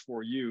knowledge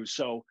for you.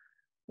 So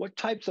what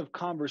types of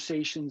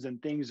conversations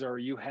and things are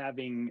you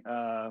having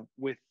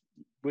with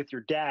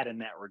your dad in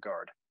that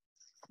regard?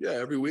 Yeah,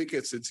 every week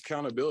it's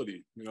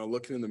accountability,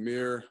 looking in the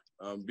mirror,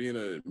 being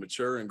a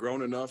mature and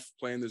grown enough,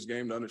 playing this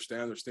game to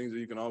understand there's things that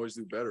you can always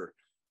do better,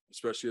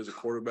 especially as a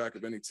quarterback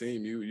of any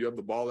team. You have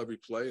the ball every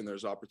play and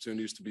there's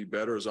opportunities to be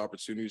better, there's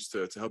opportunities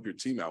to help your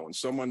team out. When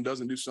someone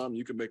doesn't do something,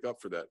 you can make up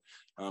for that.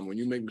 When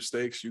you make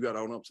mistakes, you got to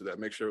own up to that,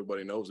 make sure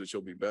everybody knows that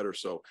you'll be better.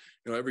 So,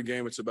 every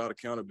game it's about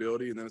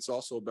accountability, and then it's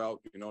also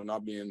about,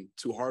 not being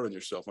too hard on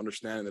yourself,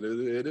 understanding that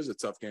it is a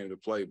tough game to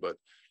play, but,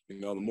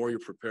 the more you're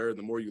prepared,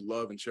 the more you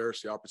love and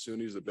cherish the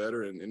opportunities, the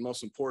better. And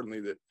most importantly,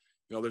 that,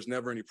 there's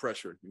never any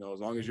pressure. As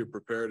long as you're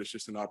prepared, it's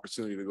just an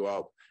opportunity to go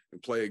out and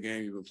play a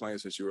game you've been playing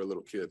since you were a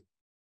little kid.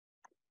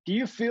 Do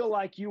you feel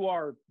like you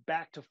are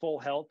back to full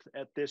health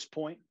at this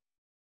point?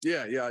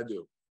 Yeah, I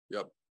do.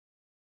 Yep.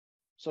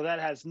 So that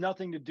has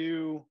nothing to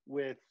do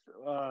with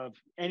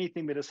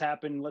anything that has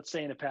happened, let's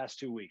say, in the past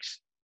 2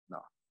 weeks?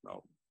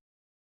 No.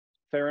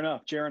 Fair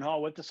enough. Jaren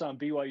Hall with us on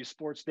BYU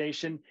Sports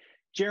Nation.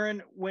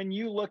 Jaren, when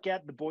you look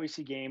at the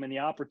Boise game and the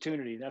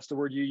opportunity, that's the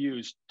word you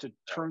use, to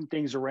turn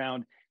things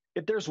around,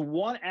 if there's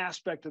one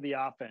aspect of the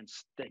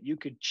offense that you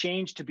could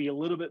change to be a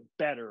little bit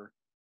better,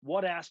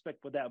 what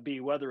aspect would that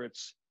be? Whether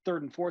it's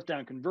 3rd and 4th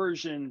down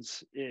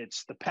conversions,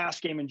 it's the pass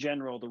game in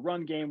general, the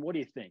run game. What do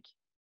you think?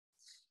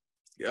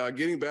 Yeah,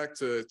 getting back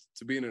to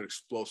being an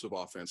explosive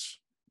offense.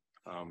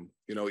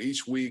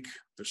 Each week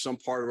there's some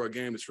part of our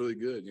game that's really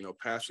good.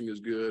 Passing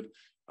is good.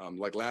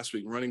 Like last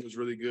week, running was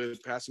really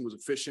good. Passing was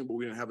efficient, but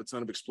we didn't have a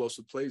ton of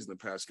explosive plays in the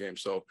pass game.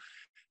 So,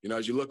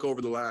 as you look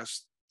over the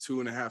last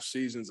 2.5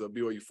 seasons of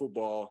BYU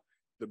football,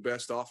 the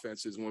best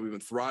offenses when we've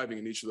been thriving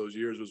in each of those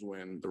years was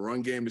when the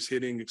run game is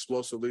hitting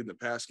explosively and the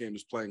pass game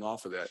is playing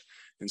off of that.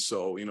 And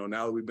so,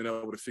 now that we've been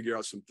able to figure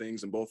out some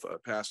things in both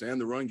pass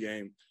and the run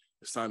game,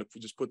 it's time to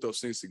just put those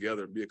things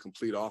together, be a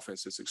complete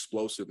offense that's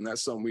explosive. And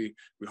that's something we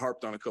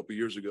harped on a couple of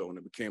years ago when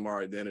it became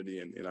our identity.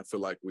 And I feel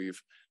like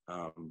we've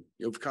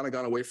kind of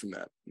gone away from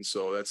that. And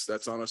so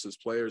that's on us as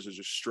players, is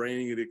just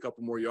straining it a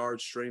couple more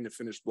yards, straining to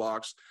finish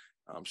blocks,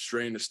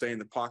 straining to stay in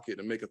the pocket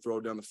and make a throw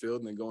down the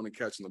field and then going and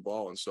catching the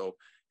ball. And so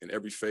in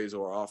every phase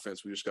of our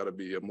offense, we just got to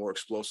be a more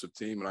explosive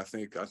team. And I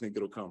think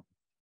it'll come.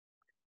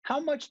 How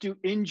much do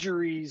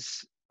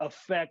injuries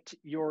affect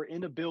your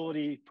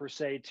inability, per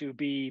se, to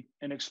be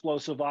an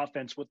explosive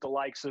offense with the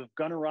likes of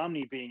Gunnar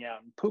Romney being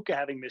out and Puka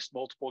having missed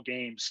multiple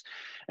games?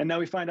 And now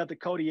we find out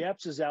that Cody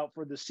Epps is out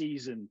for the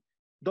season.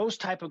 Those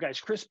type of guys.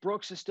 Chris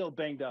Brooks is still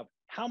banged up.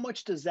 How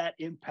much does that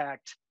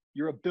impact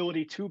your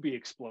ability to be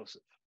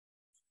explosive?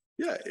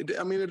 Yeah, it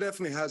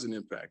definitely has an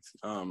impact.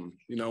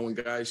 When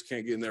guys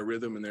can't get in their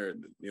rhythm and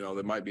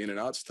they might be in and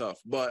out, it's tough.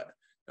 But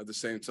at the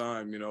same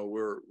time,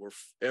 we're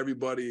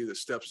everybody that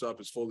steps up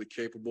is fully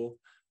capable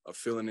of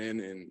filling in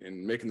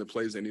and making the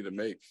plays they need to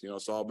make.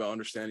 It's all about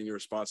understanding your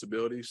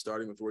responsibility,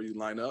 starting with where you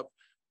line up,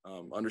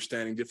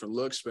 understanding different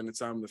looks, spending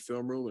time in the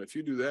film room. And if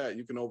you do that,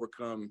 you can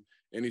overcome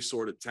any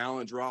sort of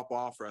talent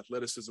drop-off or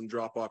athleticism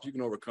drop-off. You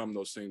can overcome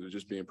those things with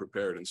just being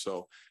prepared. And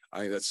so I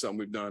think that's something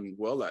we've done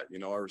well at,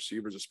 our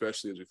receivers,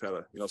 especially as we've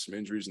had some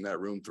injuries in that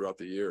room throughout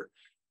the year.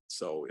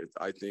 So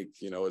I think,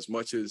 as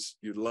much as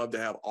you'd love to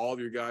have all of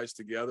your guys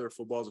together,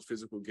 football is a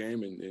physical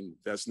game, and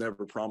that's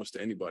never promised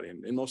to anybody.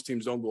 And most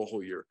teams don't go a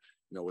whole year.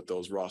 with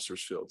those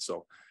rosters filled.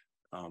 So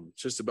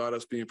it's just about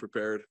us being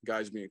prepared,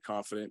 guys being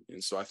confident.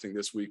 And so I think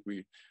this week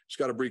we just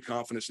got to breathe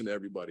confidence into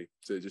everybody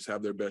to just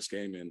have their best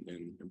game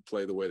and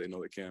play the way they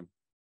know they can.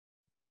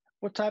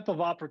 What type of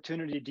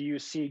opportunity do you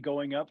see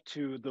going up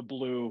to the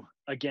Blue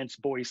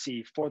against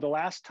Boise for the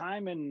last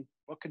time in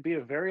what could be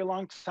a very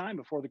long time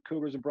before the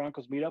Cougars and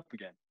Broncos meet up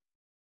again?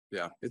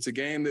 Yeah, it's a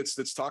game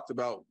that's talked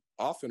about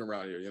often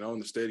around here, in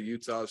the state of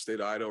Utah, the state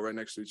of Idaho, right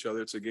next to each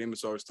other. It's a game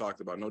that's always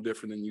talked about, no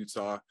different than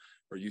Utah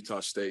or Utah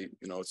State.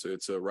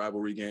 It's a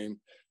rivalry game,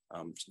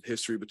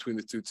 history between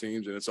the two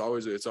teams, and it's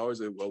always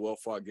a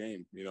well-fought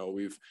game.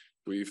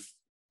 We've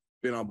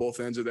been on both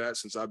ends of that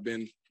since I've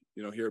been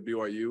here at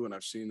BYU, and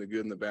I've seen the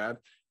good and the bad,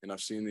 and I've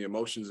seen the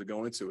emotions that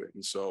go into it.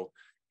 And so,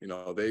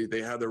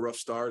 they had their rough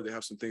start. They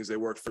have some things they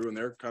worked through, and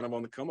they're kind of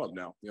on the come up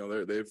now.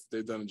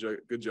 They've done a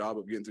good job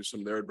of getting through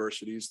some of their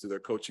adversities, through their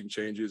coaching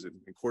changes and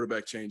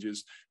quarterback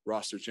changes,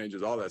 roster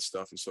changes, all that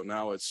stuff. And so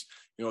now it's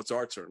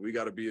our turn. We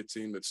got to be a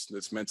team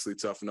that's mentally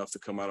tough enough to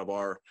come out of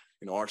our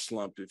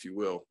slump, if you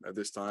will, at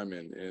this time.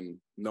 And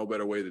no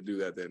better way to do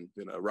that than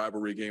a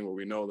rivalry game where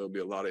we know there'll be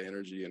a lot of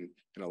energy and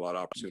a lot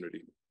of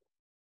opportunity.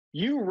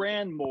 You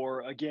ran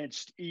more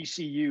against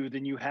ECU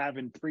than you have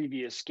in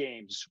previous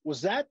games. Was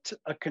that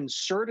a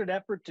concerted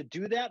effort to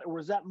do that, or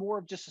was that more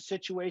of just a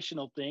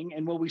situational thing?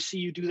 And will we see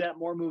you do that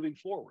more moving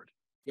forward?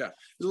 Yeah,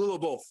 it's a little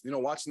of both.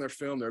 Watching their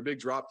film, they're a big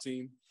drop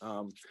team.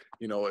 An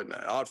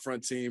odd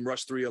front team,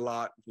 rush three a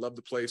lot. Love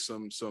to play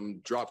some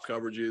drop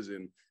coverages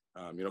and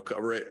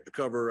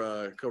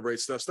cover eight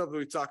stuff that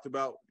we talked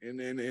about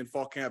in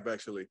fall camp.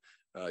 Actually,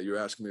 you were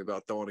asking me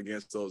about throwing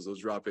against those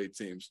drop eight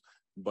teams.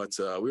 But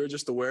we were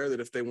just aware that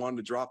if they wanted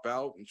to drop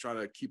out and try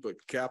to keep a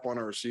cap on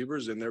our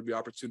receivers, then there'd be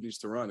opportunities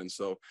to run. And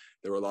so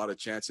there were a lot of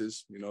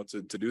chances,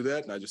 to do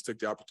that. And I just took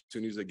the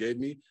opportunities they gave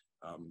me,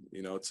 and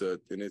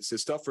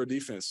it's tough for a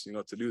defense,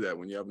 to do that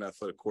when you have an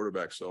athletic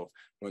quarterback. So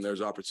when there's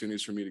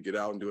opportunities for me to get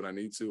out and do what I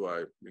need to,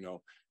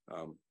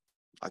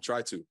 I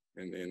try to,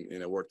 and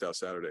it worked out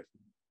Saturday.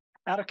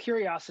 Out of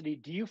curiosity,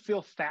 do you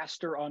feel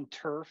faster on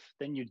turf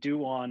than you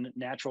do on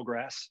natural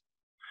grass?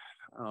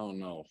 I don't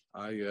know.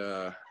 I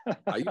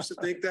used to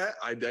think that.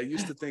 I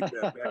used to think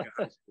that back in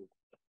high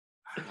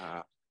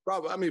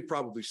school.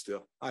 Probably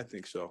still. I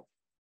think so.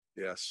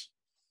 Yes.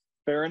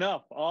 Fair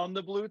enough. On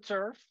the blue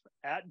turf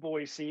at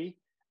Boise,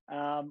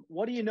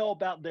 what do you know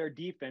about their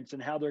defense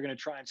and how they're going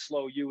to try and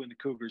slow you and the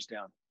Cougars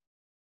down?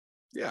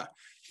 Yeah,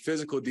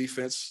 physical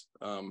defense.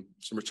 Some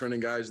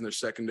returning guys in their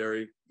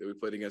secondary that we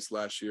played against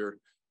last year.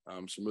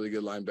 Some really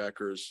good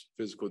linebackers.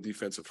 Physical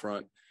defensive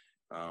front.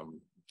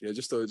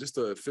 Just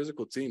a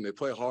physical team. They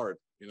play hard,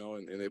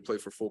 and they play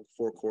for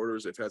four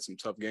quarters. They've had some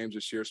tough games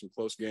this year, some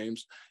close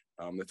games.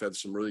 They've had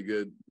some really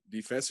good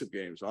defensive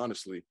games,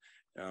 honestly.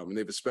 And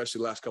they've, especially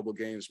the last couple of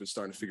games, been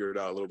starting to figure it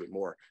out a little bit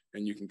more.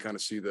 And you can kind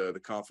of see the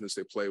confidence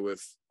they play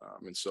with.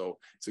 And so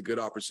it's a good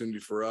opportunity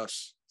for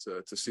us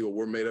to see what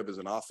we're made of as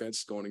an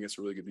offense going against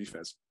a really good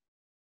defense.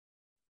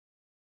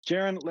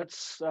 Jaren,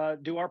 let's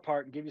do our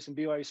part and give you some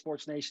BYU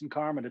Sports Nation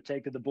karma to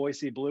take to the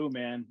Boise Blue,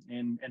 man,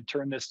 and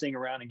turn this thing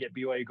around and get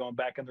BYU going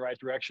back in the right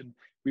direction.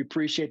 We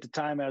appreciate the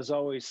time as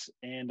always,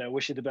 and I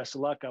wish you the best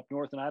of luck up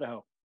north in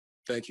Idaho.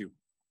 Thank you.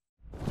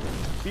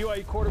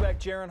 BYU quarterback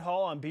Jaren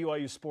Hall on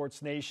BYU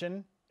Sports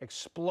Nation.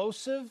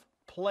 Explosive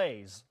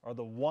plays are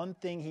the one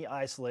thing he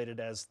isolated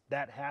as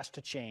that has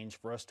to change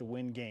for us to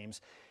win games.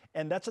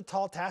 And that's a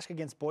tall task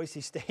against Boise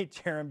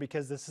State, Jaren,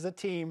 because this is a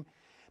team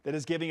that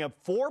is giving up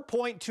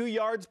 4.2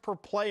 yards per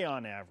play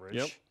on average.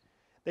 Yep.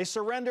 They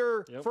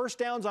surrender first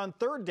downs on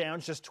third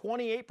downs just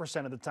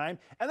 28% of the time,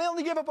 and they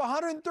only give up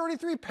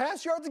 133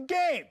 pass yards a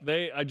game.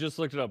 I just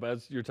looked it up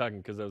as you're talking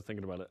because I was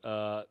thinking about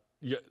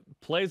it.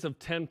 Plays of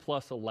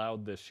 10-plus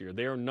allowed this year.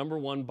 They are number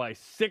one by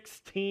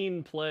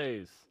 16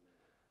 plays.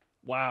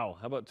 Wow.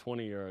 How about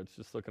 20 yards?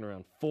 Just looking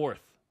around.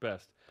 Fourth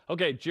best.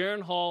 Okay,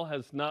 Jaren Hall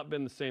has not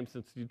been the same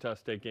since the Utah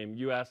State game.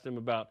 You asked him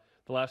about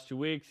the last 2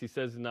 weeks. He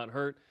says he's not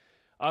hurt.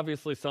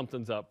 Obviously,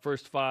 something's up.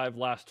 First 5,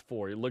 last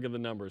 4. You look at the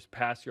numbers.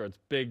 Pass yards,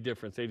 big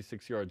difference,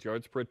 86 yards.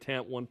 Yards per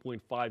attempt,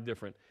 1.5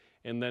 different.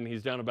 And then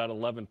he's down about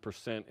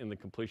 11% in the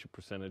completion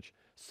percentage.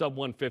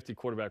 Sub-150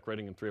 quarterback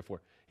rating in 3 or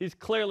 4. He's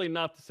clearly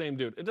not the same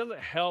dude. It doesn't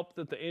help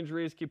that the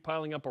injuries keep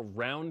piling up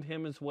around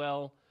him as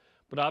well.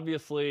 But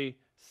obviously,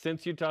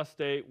 since Utah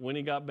State, when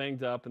he got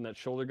banged up and that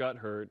shoulder got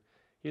hurt,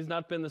 he's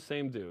not been the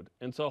same dude.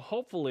 And so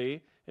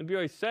hopefully, and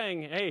BYU's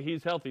saying, hey,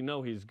 he's healthy.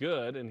 No, he's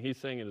good. And he's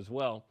saying it as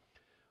well.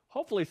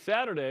 Hopefully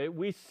Saturday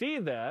we see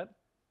that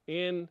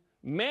in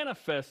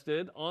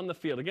manifested on the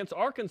field. Against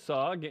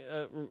Arkansas,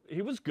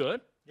 he was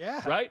good,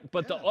 right?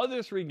 But the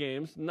other 3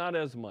 games, not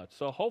as much.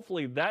 So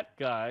hopefully that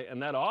guy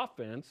and that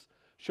offense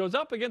shows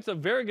up against a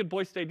very good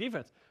Boise State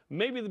defense.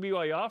 Maybe the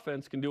BYU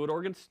offense can do what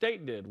Oregon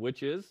State did,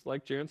 which is,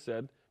 like Jaren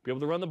said, be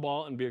able to run the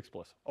ball and be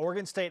explosive.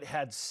 Oregon State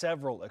had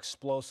several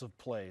explosive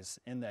plays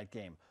in that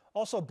game.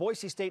 Also,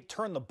 Boise State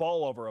turned the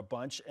ball over a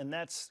bunch, and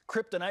that's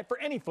kryptonite for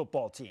any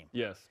football team.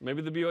 Yes.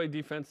 Maybe the BYU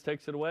defense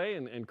takes it away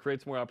and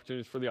creates more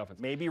opportunities for the offense.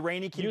 Maybe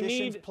rainy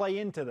conditions play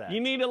into that. You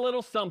need a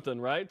little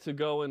something, right, to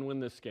go and win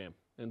this game.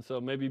 And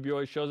so maybe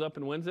BYU shows up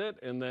and wins it,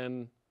 and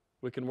then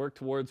we can work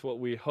towards what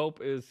we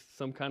hope is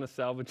some kind of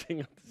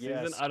salvaging of the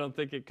season. I don't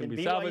think it can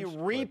be salvaged.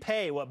 BYU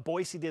repay what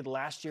Boise did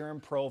last year in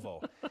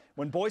Provo.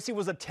 When Boise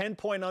was a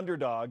 10-point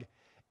underdog,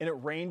 and it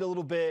rained a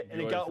little bit,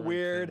 and it got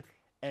weird,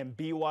 and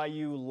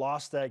BYU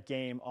lost that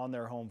game on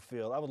their home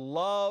field. I would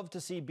love to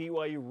see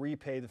BYU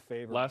repay the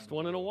favor. Last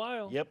one in a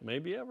while. Yep.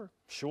 Maybe ever.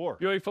 Sure.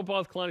 BYU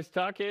Football's Kalani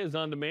Sitake is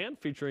on demand,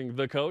 featuring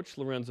the coach,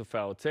 Lorenzo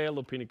Fauatea,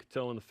 Lopini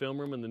Katoa in the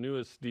film room, and the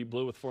newest Deep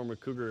Blue with former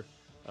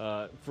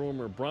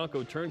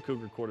Bronco turned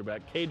Cougar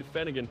quarterback Cade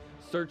Fennigan.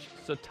 Search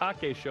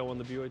Sitake Show on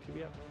the BYU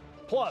TV app.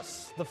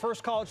 Plus, the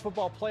first college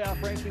football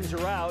playoff rankings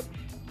are out.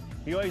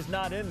 BYU's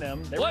not in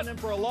them. They were in them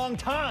for a long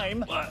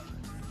time. What?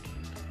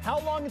 How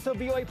long until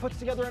BYU puts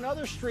together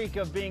another streak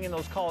of being in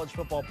those college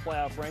football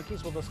playoff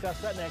rankings? We'll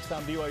discuss that next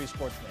on BYU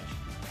Sports Nation.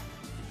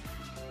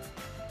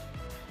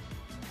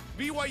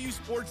 BYU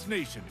Sports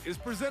Nation is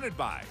presented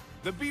by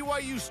the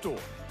BYU Store,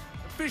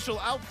 official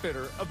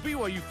outfitter of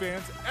BYU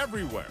fans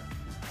everywhere.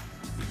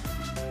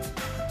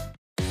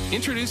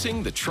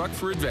 Introducing the truck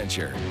for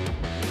adventure.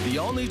 The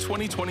all-new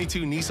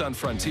 2022 Nissan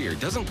Frontier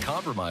doesn't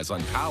compromise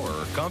on power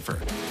or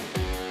comfort.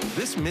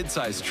 This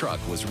midsize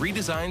truck was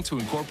redesigned to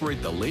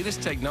incorporate the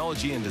latest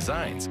technology and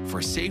designs for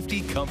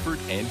safety, comfort,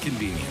 and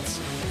convenience.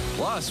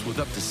 Plus, with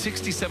up to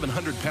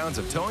 6,700 pounds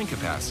of towing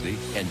capacity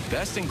and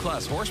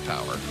best-in-class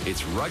horsepower,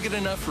 it's rugged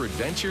enough for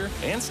adventure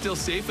and still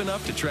safe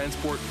enough to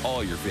transport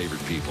all your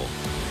favorite people.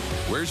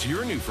 Where's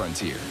your new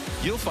Frontier?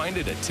 You'll find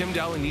it at Tim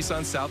Dowling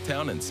Nissan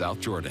Southtown and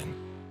South Jordan.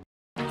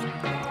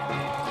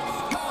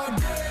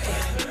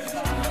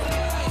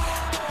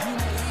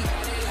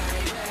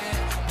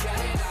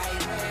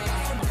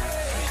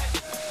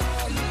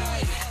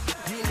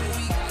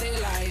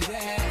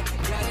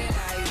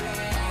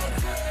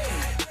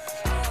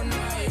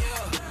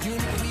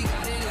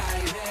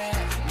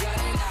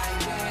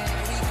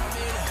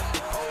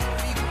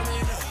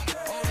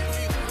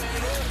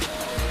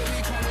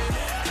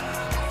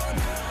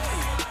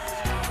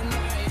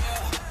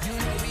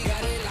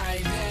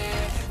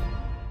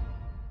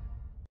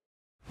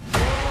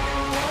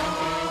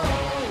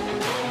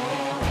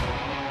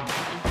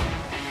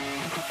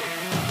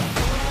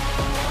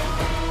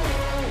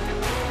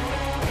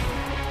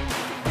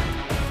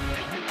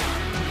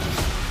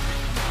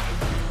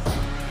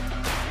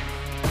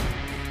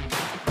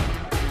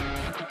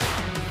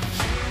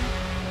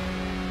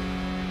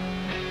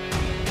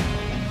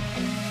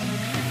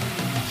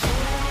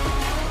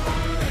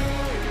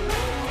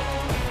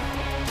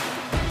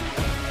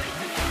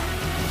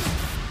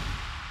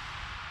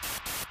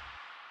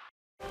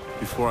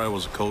 Before I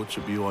was a coach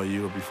at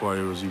BYU, or before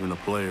I was even a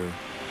player,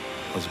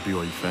 I was a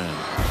BYU fan.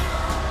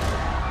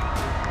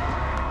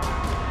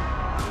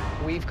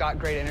 We've got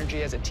great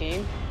energy as a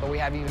team, but we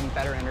have even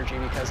better energy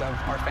because of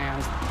our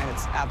fans, and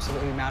it's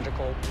absolutely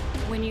magical.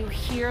 When you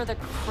hear the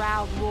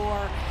crowd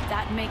roar,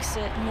 that makes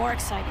it more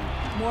exciting,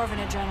 more of an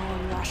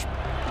adrenaline rush.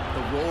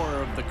 The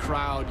roar of the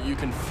crowd, you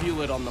can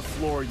feel it on the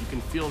floor, you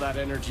can feel that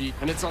energy,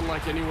 and it's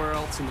unlike anywhere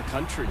else in the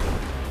country.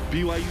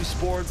 BYU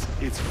Sports,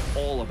 it's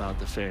all about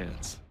the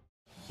fans.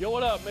 Yo,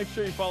 what up? Make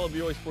sure you follow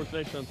BYU Sports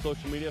Nation on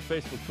social media,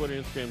 Facebook,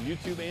 Twitter, Instagram,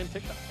 YouTube, and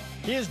TikTok.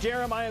 He is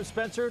Jarom, I am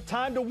Spencer.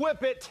 Time to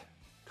whip it.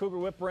 Cougar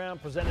Whip Around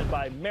presented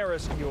by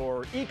Maersk,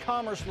 your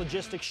e-commerce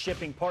logistics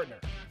shipping partner.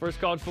 First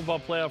college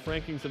football playoff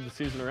rankings of the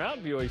season are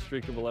out. BYU's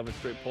streak of 11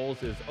 straight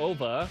polls is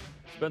over.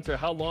 Spencer,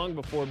 how long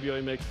before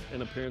BYU makes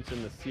an appearance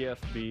in the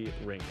CFB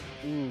rankings?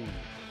 Ooh.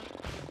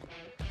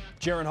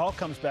 Jaren Hall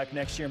comes back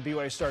next year and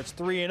BYU starts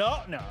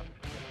 3-0. No.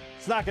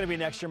 It's not going to be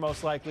next year,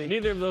 most likely.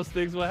 Neither of those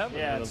things will happen.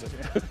 Yeah,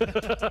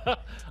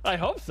 I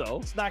hope so.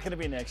 It's not going to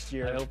be next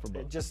year. I hope for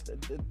both.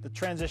 The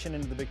transition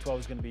into the Big 12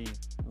 is going to be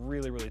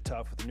really, really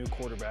tough with the new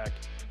quarterback.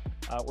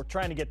 We're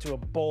trying to get to a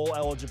bowl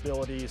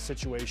eligibility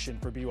situation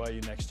for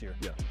BYU next year.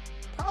 Yeah.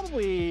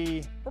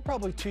 We're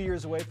probably 2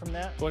 years away from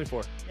that.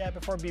 24. Yeah,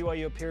 before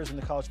BYU appears in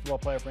the college football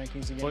playoff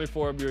rankings again.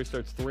 24, BYU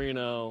starts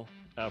 3-0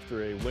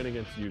 after a win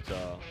against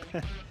Utah.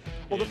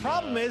 Well, the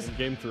problem is,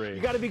 Game 3.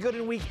 You got to be good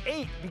in week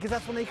 8 because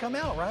that's when they come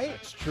out, right?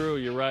 It's true.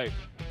 You're right.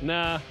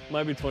 Nah,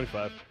 might be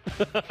 25.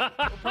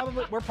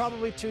 we're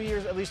probably 2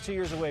 years, at least 2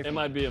 years away from it.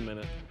 Might be a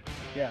minute.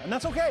 Yeah, and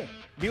that's okay.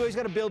 BYU's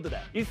got to build to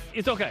that.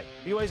 It's okay.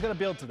 BYU's got to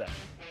build to that.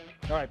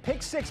 All right,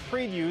 Pick 6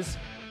 Previews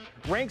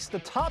ranks the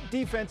top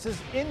defenses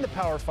in the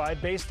Power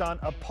 5 based on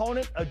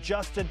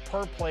opponent-adjusted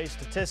per-play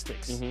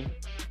statistics.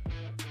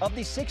 Of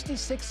the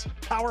 66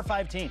 Power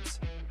 5 teams,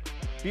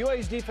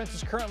 BYU's defense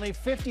is currently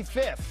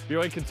 55th.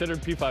 BYU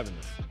considered P5 in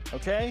this.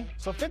 Okay,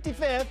 so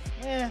 55th,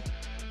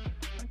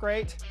 not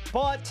great.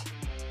 But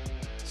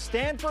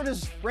Stanford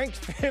is ranked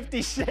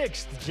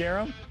 56th,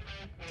 Jarom.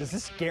 Does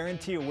this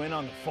guarantee a win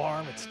on the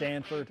farm at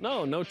Stanford?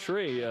 No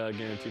tree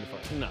guaranteed a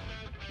farm.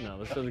 No,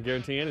 this doesn't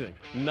guarantee anything.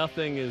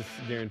 Nothing is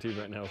guaranteed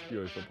right now with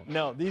BYU football.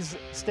 No, these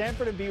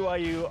Stanford and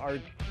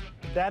BYU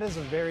that is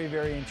a very,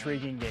 very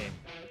intriguing game.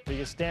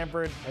 Because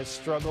Stanford has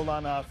struggled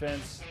on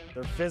offense.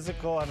 They're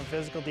physical, have a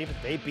physical defense.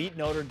 They beat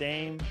Notre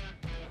Dame.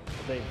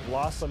 They've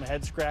lost some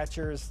head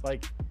scratchers.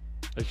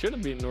 They should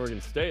have beaten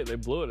Oregon State. They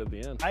blew it at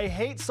the end. I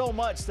hate so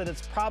much that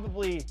it's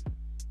probably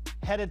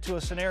headed to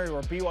a scenario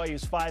where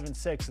BYU's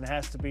 5-6 and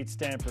has to beat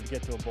Stanford to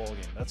get to a bowl game.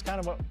 That's kind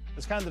of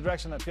the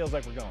direction that feels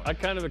like we're going. I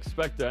kind of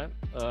expect that.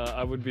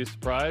 I would be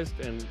surprised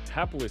and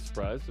happily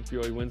surprised if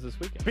BYU wins this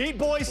weekend. Beat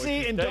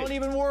Boise and don't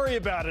even worry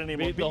about it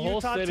anymore. Beat the whole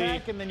Utah city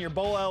Tech and then you're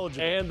bowl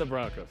eligible. And the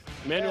Broncos.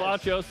 Emmanuel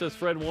Acho says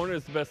Fred Warner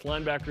is the best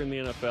linebacker in the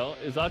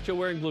NFL. Is Acho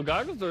wearing blue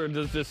goggles or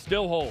does this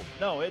still hold?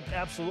 No, it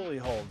absolutely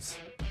holds.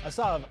 I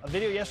saw a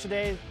video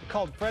yesterday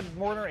called Fred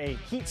Warner a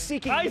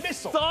heat-seeking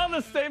missile. I saw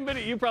the same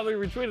video. You probably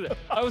retweeted it.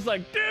 I was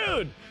like,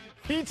 dude.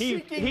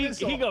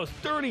 He goes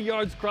 30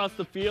 yards across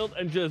the field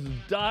and just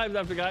dives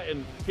after a guy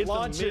and hits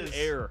him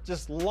mid-air.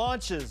 Just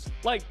launches.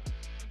 Like,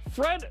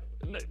 Fred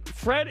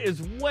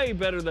is way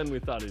better than we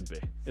thought he'd be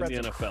in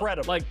the NFL.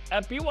 Incredible. Like,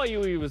 at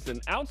BYU, he was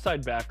an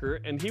outside backer,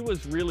 and he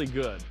was really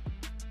good.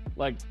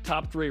 Like,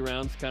 top 3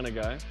 rounds kind of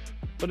guy.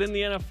 But in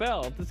the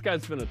NFL, this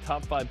guy's been a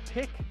top 5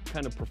 pick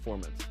kind of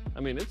performance. I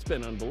mean, it's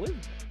been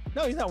unbelievable.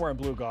 No, he's not wearing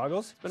blue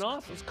goggles. It's been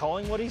awesome. He's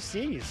calling what he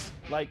sees.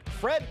 Like,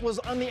 Fred was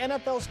on the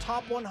NFL's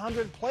top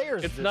 100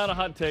 players. It's not a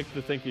hot take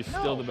to think he's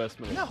still the best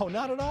man. No,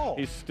 not at all.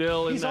 He's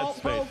still in that space.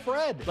 He's all pro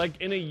Fred. Like,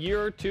 in a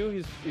year or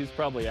two, he's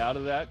probably out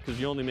of that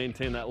because you only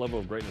maintain that level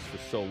of greatness for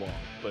so long.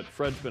 But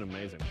Fred's been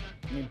amazing.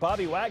 I mean,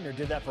 Bobby Wagner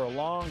did that for a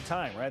long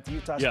time, right? The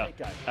Utah State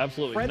guy.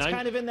 Absolutely. Fred's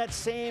kind of in that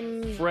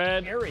same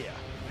area.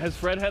 Has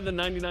Fred had the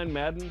 99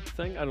 Madden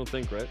thing? I don't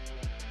think, right?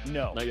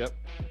 No. Not yet.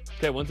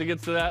 Okay, once he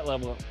gets to that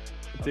level,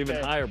 it's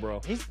even higher,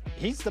 bro.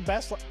 He's the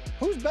best.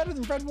 Who's better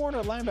than Fred Warner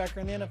at linebacker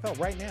in the NFL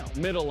right now?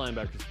 Middle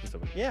linebacker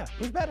specifically. Yeah,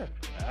 who's better?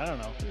 I don't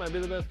know. He might be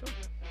the best one.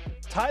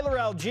 Tyler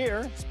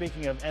Algier,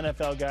 speaking of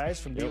NFL guys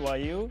from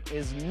BYU,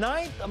 is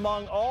 9th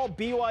among all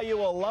BYU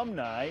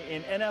alumni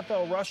in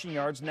NFL rushing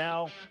yards,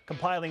 now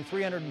compiling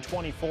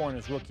 324 in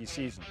his rookie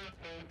season.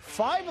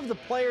 5 of the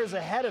players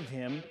ahead of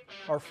him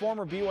are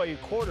former BYU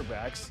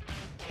quarterbacks.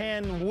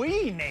 Can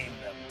we name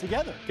them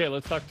together? Okay,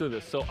 let's talk through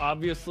this. So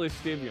obviously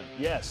Steve Young.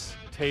 Yes.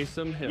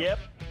 Taysom Hill. Yep.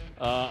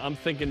 I'm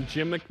thinking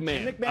Jim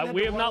McMahon.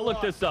 We have not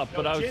looked this up,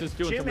 but I was just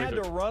doing some research. Jim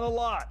had to run a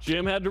lot.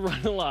 Jim had to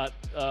run a lot.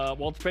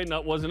 Walter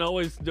Payton wasn't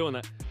always doing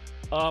that.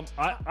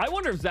 I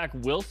wonder if Zach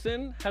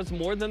Wilson has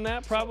more than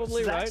that,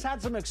 probably, right? Zach's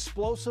had some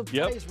explosive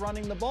plays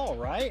running the ball,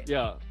 right?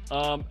 Yeah.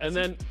 And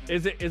then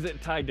is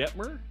it Ty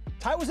Detmer?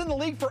 Ty was in the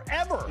league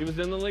forever. He was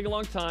in the league a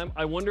long time.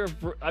 I wonder if,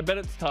 I bet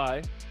it's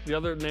Ty. The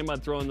other name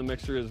I'd throw in the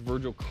mixture is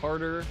Virgil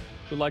Carter,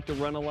 who liked to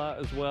run a lot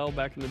as well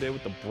back in the day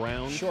with the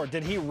Browns. Sure.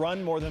 Did he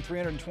run more than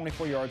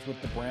 324 yards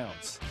with the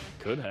Browns?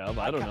 Could have.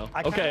 I don't know.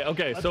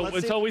 Okay.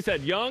 So we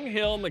said Young,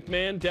 Hill,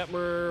 McMahon,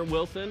 Detmer,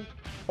 Wilson.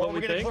 Or we're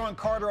going to throw in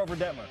Carter over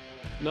Detmer.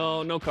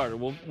 No Carter.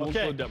 We'll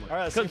include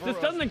Detmer. Because this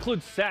doesn't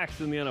include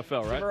sacks in the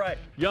NFL, right? Right.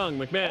 Young,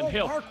 McMahon,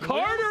 Hill.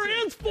 Carter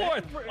is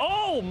 4th.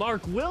 Oh,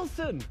 Mark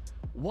Wilson.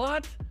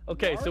 What?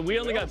 Okay, so we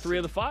only got 3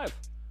 of the 5.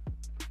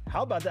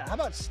 How about that? How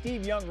about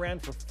Steve Young ran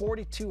for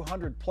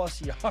 4,200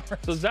 plus yards?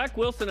 So Zach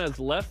Wilson has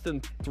less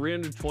than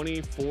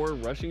 324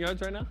 rushing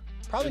yards right now?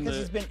 Probably because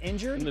he's been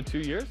injured. In the 2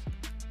 years?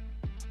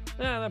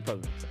 Yeah, that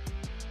probably makes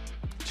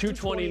sense.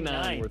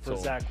 229 for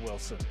Zach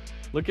Wilson.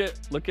 Look at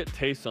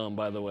Taysom,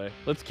 by the way.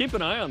 Let's keep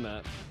an eye on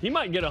that. He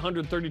might get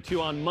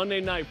 132 on Monday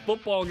Night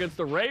Football against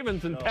the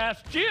Ravens and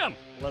pass Jim.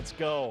 Let's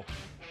go.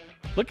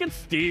 Look at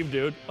Steve,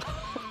 dude.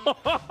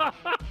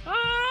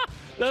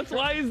 That's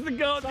why he's the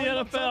GOAT in the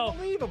NFL.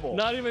 Unbelievable.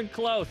 Not even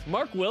close.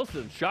 Mark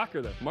Wilson.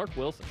 Shocker there. Mark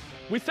Wilson.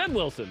 We said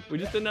Wilson. We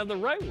just didn't have the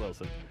right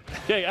Wilson.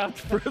 Okay,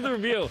 after further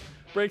review,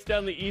 breaks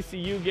down the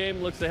ECU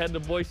game, looks ahead to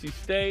Boise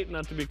State,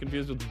 not to be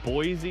confused with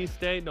Boise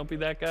State. Don't be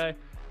that guy.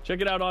 Check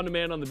it out on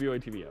demand on the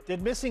BYU TV app.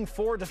 Did missing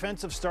 4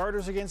 defensive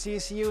starters against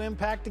ECU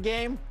impact the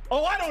game?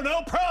 Oh, I don't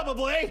know.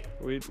 Probably.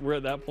 We're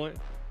at that point.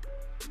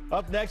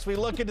 Up next, we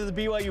look into the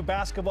BYU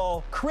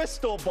basketball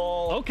crystal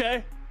ball.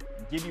 Okay.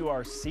 Give you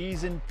our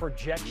season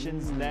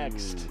projections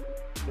next.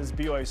 This is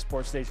BYU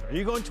Sports Station. Are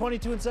you going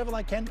 22-7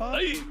 like Ken Pop?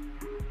 Hey.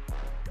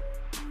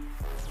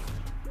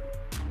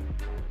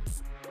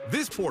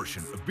 This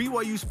portion of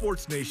BYU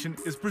Sports Nation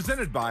is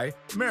presented by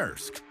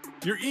Maersk,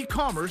 your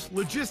e-commerce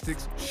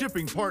logistics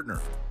shipping partner.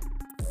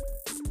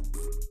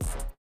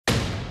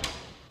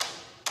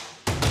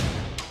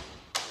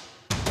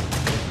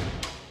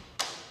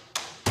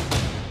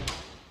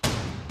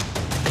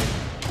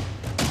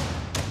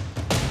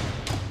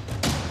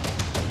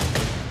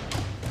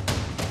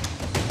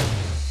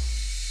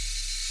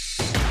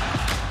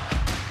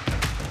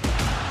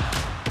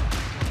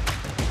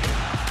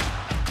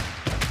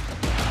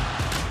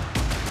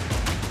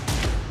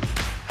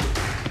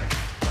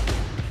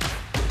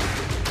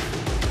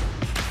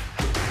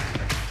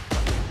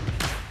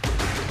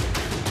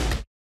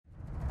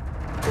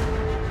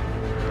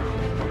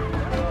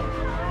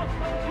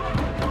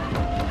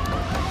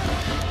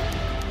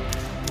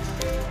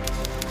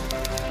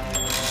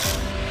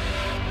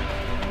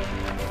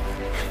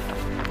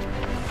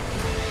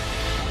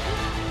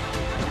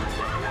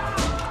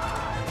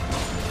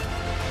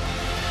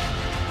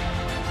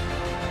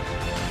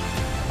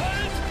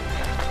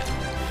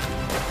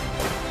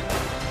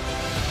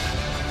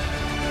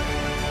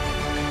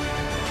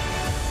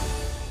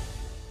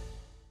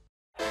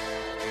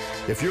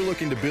 If you're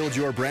looking to build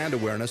your brand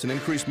awareness and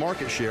increase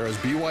market share as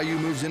BYU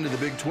moves into the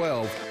Big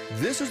 12,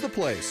 this is the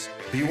place,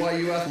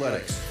 BYU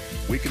Athletics.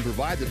 We can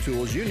provide the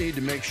tools you need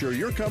to make sure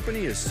your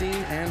company is seen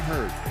and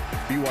heard.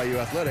 BYU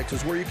Athletics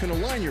is where you can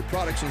align your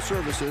products and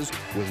services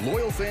with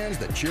loyal fans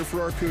that cheer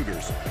for our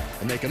Cougars.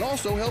 And they can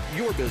also help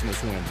your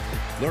business win.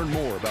 Learn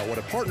more about what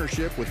a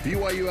partnership with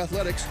BYU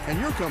Athletics and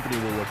your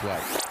company will look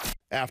like.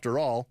 After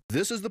all,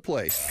 this is the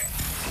place.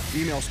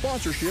 Email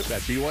sponsorship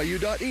at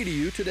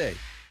byu.edu today.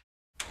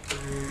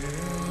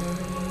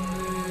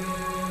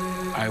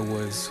 I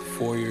was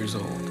 4 years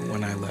old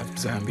when I left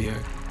Zambia.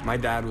 My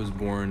dad was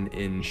born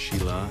in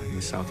Sheila, in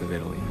the south of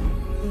Italy.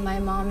 My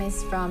mom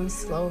is from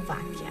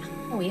Slovakia.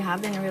 We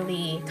haven't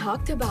really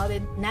talked about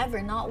it,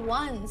 never, not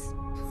once.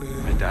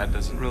 My dad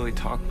doesn't really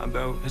talk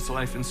about his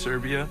life in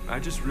Serbia. I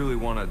just really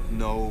want to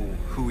know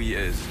who he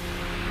is.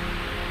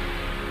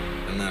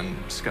 And then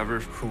discover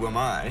who am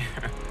I.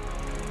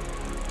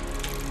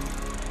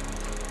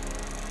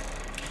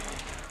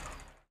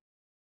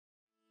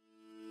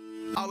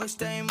 Always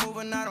stay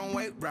moving, I don't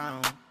wait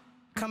round.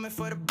 Coming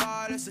for the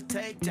ball, it's a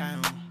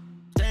takedown.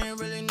 There ain't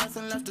really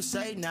nothing left to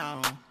say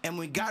now. And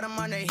we got them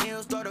on their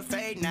heels, throw the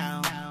fade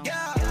now.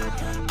 Yeah,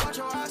 watch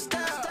how I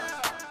step.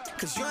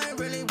 Cause you ain't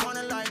really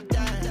wanna like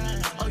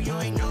that. Oh, you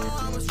ain't know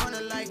I was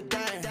running like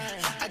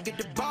that. I get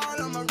the ball,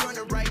 I'ma run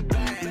it right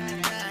back.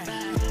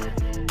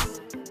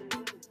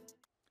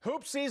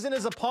 Hoop season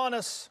is upon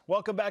us.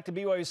 Welcome back to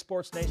BYU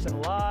Sports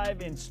Nation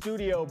live in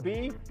Studio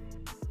B.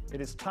 It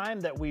is time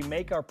that we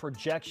make our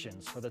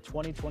projections for the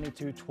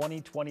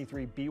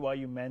 2022-2023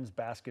 BYU men's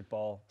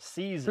basketball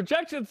season.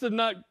 Projections have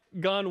not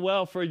gone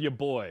well for your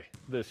boy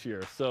this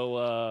year,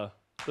 so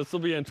this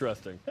will be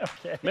interesting.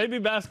 Okay. Maybe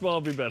basketball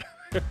will be better.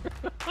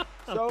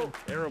 So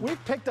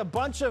we've picked a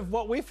bunch of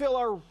what we feel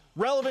are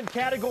relevant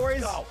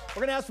categories. We're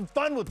going to have some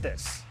fun with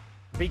this.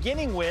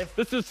 Beginning with...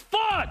 This is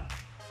fun!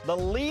 The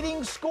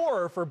leading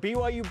scorer for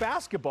BYU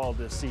basketball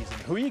this season.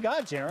 Who you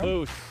got, Jaron?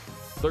 Foos.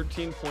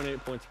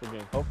 13.8 points per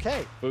game.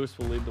 Okay. Foos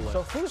will lead the way.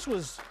 So Foos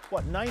was,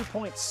 what,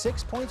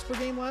 9.6 points per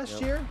game last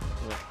year?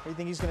 Yep. Or you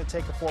think he's going to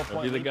take a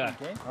 4-point lead lead guy.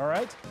 per game? All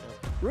right.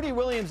 Yep. Rudy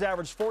Williams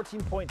averaged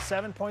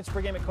 14.7 points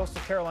per game at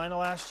Coastal Carolina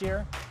last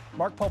year.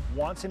 Mark Pope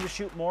wants him to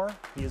shoot more.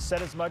 He has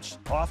said as much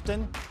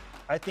often.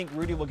 I think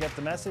Rudy will get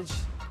the message,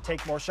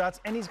 take more shots,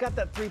 and he's got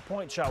that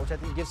three-point shot, which I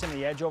think gives him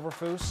the edge over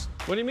Foos.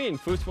 What do you mean?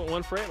 Foos went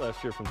 1 for 8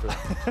 last year from three.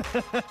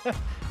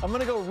 I'm going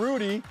to go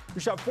Rudy,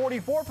 who shot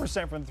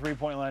 44% from the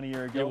three-point line a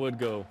year ago. It would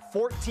go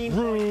 14.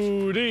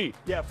 Rudy.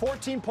 Yeah,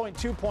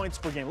 14.2 points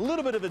per game. A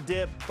little bit of a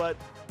dip, but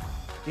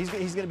he's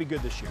going to be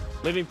good this year.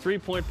 Leading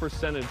three-point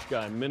percentage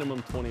guy,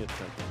 minimum 20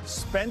 attempts.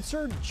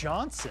 Spencer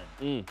Johnson.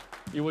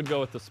 You would go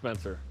with the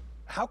Spencer.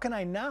 How can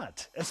I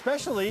not?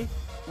 Especially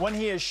when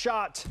he has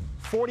shot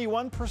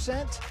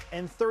 41%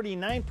 and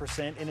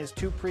 39% in his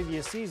 2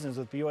 previous seasons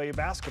with BYU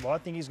basketball. I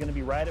think he's going to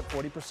be right at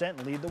 40%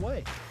 and lead the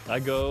way. I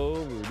go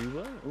Rudy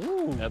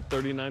Williams at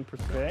 39%.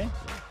 Okay.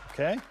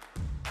 Okay.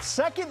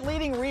 Second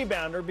leading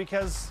rebounder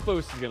because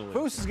Foos is going to lead.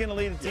 Foos is going to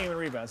lead the team in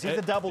rebounds. He's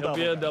the double-double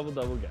He'll be a guy.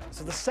 double-double guy.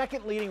 So the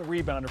second leading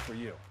rebounder for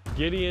you.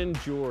 Gideon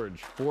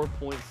George,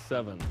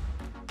 4.7.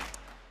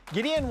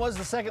 Gideon was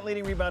the second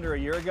leading rebounder a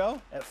year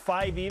ago at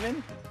 5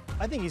 even.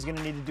 I think he's going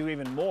to need to do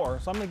even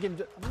more. So I'm going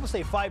to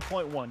say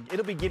 5.1.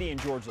 It'll be Gideon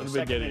George, the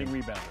second leading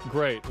rebounder.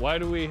 Great. Why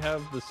do we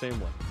have the same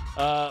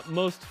one?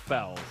 Most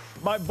fouls.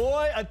 My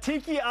boy,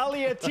 Atiki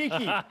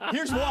Aliatiki.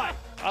 Here's why.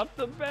 Off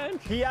the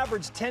bench. He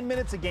averaged 10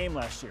 minutes a game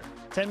last year.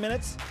 10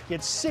 minutes, he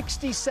had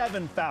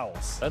 67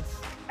 fouls. That's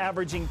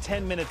averaging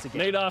 10 minutes a game.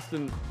 Nate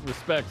Austin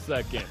respects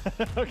that game.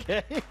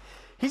 Okay.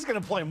 He's going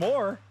to play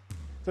more.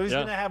 So he's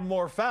going to have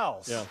more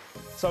fouls. Yeah.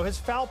 So his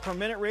foul per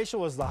minute ratio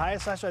was the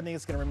highest last year. I think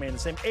it's going to remain the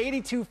same.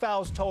 82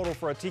 fouls total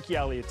for Atiki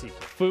Aliatiki.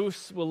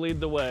 Foos will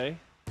lead the way,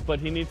 but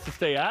he needs to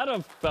stay out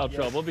of foul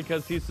trouble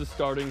because he's the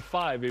starting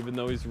 5, even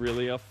though he's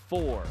really a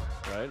 4,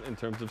 right, in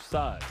terms of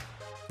size.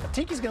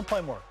 Atiki's going to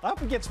play more. I hope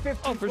he gets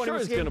 15, Oh, for 20 sure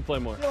he's going to play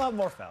more. He'll have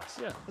more fouls.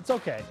 Yeah. It's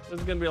okay.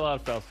 There's going to be a lot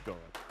of fouls to go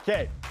around.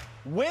 Okay.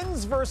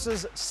 Wins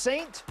versus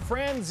St.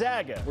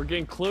 Franzaga. We're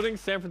including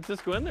San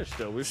Francisco in there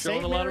still. We're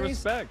showing a lot of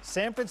respect.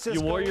 San Francisco.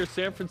 You wore your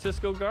San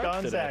Francisco garb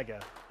Gonzaga.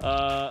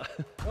 Today.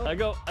 I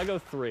go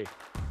 3.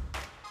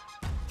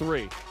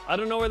 3. I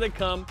don't know where they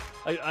come.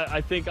 I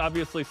think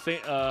obviously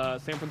San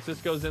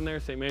Francisco's in there.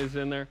 St. Mary's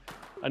in there.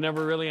 I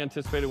never really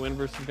anticipated a win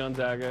versus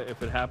Gonzaga.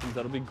 If it happens,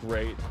 that'll be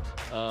great.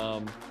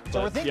 So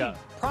we're thinking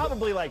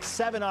probably like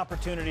 7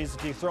 opportunities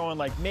if you throw in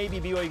like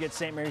maybe BYU gets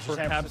St. Mary's or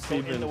San Francisco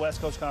in the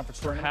West Coast Conference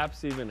tournament.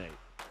 Perhaps even 8.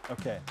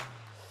 Okay.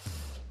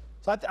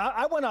 So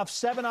I went off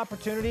 7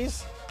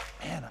 opportunities.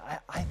 Man,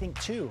 I think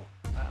 2.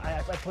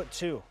 I put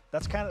 2.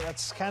 That's kind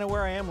of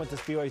where I am with this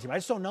BYU team. I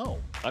just don't know.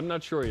 I'm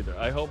not sure either.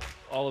 I hope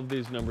all of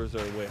these numbers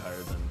are way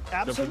higher than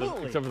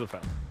absolutely except for the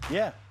foul.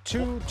 Yeah,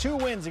 two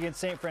wins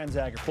against St.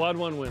 Franzaga. Quad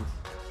 1 wins.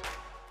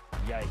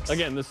 Yikes.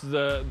 Again, this is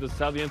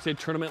how the NCAA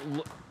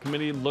tournament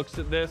committee looks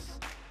at this.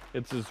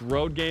 It's his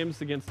road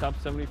games against top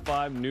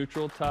 75,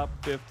 neutral top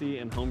 50,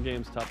 and home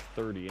games top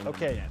 30.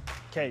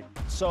 Okay.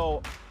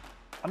 So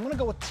I'm going to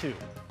go with 2.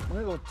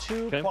 We're going to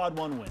go 2 quad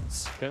 1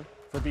 wins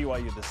for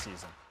BYU this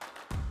season.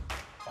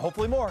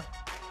 Hopefully more.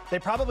 They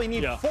probably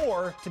need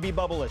 4 to be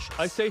bubble-licious.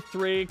 I say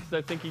 3 because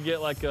I think you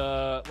get like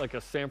a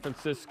San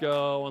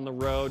Francisco on the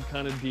road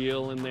kind of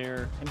deal in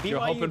there. And BYU you're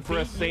hoping for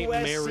a St.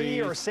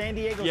 Mary's or San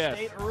Diego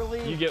State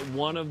early. You get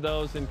one of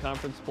those in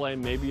conference play.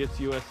 Maybe it's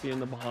USC in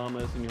the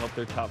Bahamas, and you hope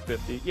they're top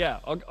 50. Yeah,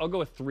 I'll go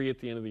with 3 at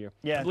the end of the year.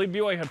 Yeah. I believe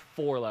BYU had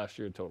 4 last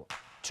year total.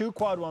 2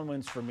 quad 1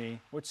 wins for me,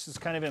 which is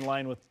kind of in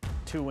line with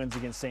 2 wins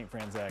against St.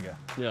 Franzaga.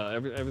 Yeah,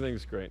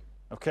 everything's great.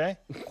 Okay.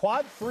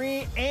 Quad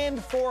 3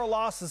 and 4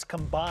 losses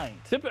combined.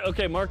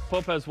 Okay, Mark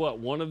Pope has what?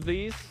 1 of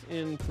these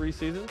in 3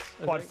 seasons?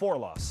 Quad 4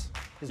 loss.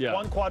 His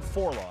 1 quad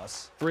 4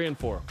 loss. 3 and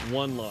 4.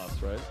 1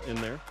 loss, right, in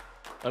there?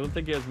 I don't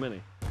think he has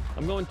many.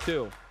 I'm going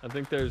 2. I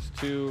think there's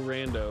 2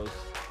 randos.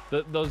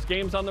 Those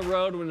games on the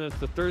road when it's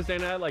the Thursday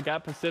night, like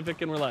at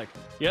Pacific, and we're like,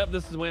 yep,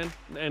 this is a win,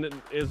 and it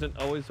isn't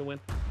always a win.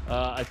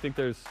 I think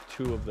there's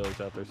 2 of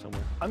those out there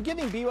somewhere. I'm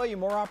giving BYU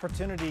more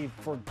opportunity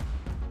for,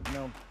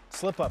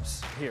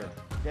 slip-ups here.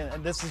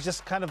 And this is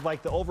just kind of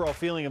like the overall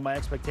feeling of my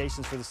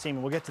expectations for this team,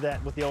 and we'll get to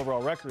that with the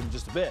overall record in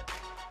just a bit.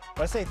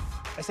 But I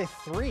say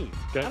 3.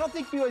 I don't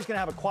think BYU's going to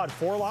have a quad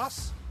 4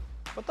 loss,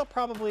 but they'll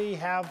probably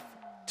have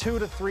 2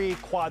 to 3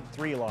 quad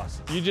 3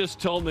 losses. You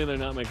just told me they're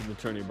not making the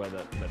tourney by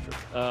that metric.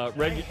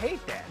 I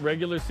hate that.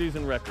 Regular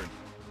season record.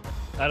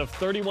 Out of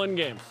 31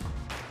 games.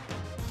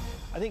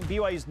 I think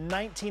BYU's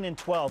 19 and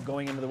 12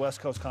 going into the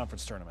West Coast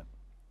Conference Tournament.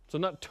 So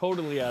not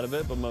totally out of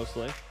it, but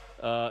mostly.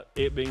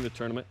 It being the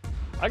tournament.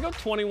 I go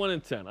 21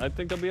 and 10. I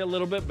think they'll be a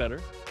little bit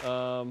better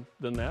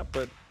than that,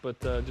 but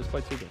just by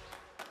 2 games.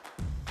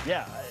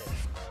 Yeah.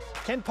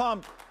 Ken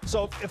Palm.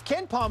 So if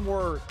Ken Palm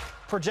were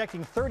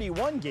projecting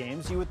 31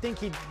 games, you would think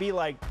he'd be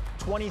like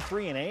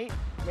 23 and 8,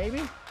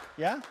 maybe?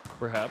 Yeah?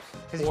 Perhaps.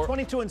 Because he's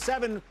 22 and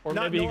 7, or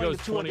not maybe he knowing goes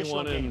the 2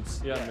 21 and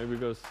games. yeah, maybe he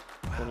goes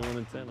 21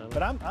 and 10.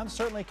 But I'm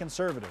certainly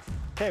conservative.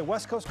 Okay,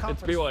 West Coast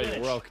Conference It's BYU.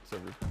 finish. We're all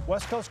conservative.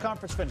 West Coast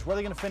Conference finish. Where are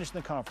they going to finish in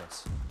the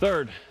conference?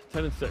 3rd,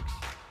 10 and 6.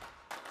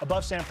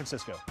 Above San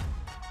Francisco.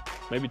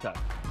 Maybe tied.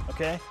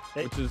 Okay.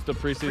 Which is the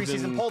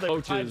preseason poll. They were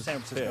coaches tied with San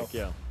Francisco. pick,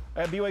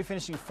 yeah. BYU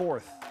finishing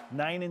 4th,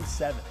 9 and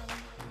 7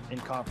 in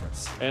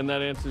conference. And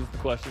that answers the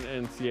question: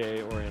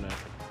 NCAA or NIT.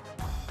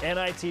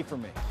 NIT for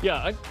me.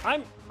 Yeah,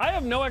 I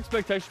have no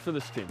expectation for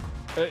this team.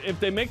 If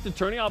they make the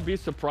tourney, I'll be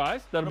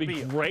surprised. That'll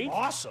be great.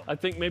 Awesome. I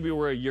think maybe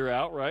we're a year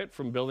out, right,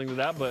 from building to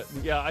that. But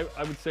yeah,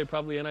 I would say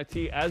probably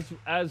NIT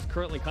as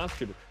currently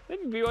constituted.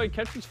 Maybe BYU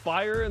catches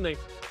fire, and they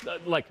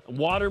like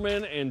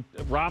Waterman and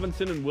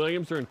Robinson and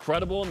Williams are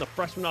incredible, and the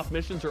freshmen off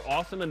missions are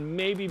awesome, and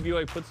maybe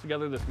BYU puts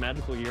together this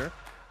magical year.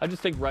 I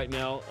just think right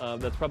now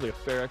that's probably a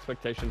fair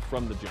expectation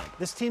from the jump.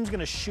 This team's going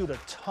to shoot a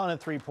ton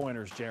of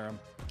 3-pointers, Jarom.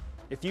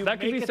 That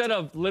can be said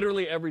of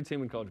literally every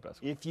team in college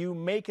basketball. If you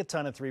make a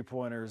ton of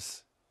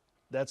 3-pointers,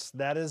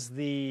 that is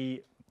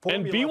the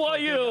formula. And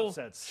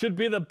BYU should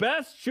be the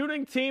best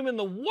shooting team in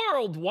the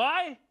world.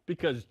 Why?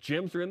 Because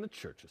gyms are in the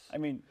churches. I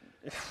mean,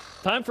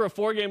 time for a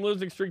 4-game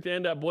losing streak to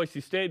end at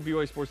Boise State.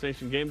 BYU Sports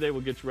Nation Game Day.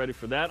 We'll get you ready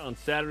for that on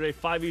Saturday,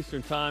 5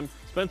 Eastern time.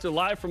 Spencer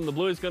live from the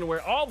Blue. He's going to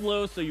wear all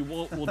blue, so you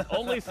will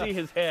only see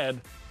his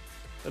head.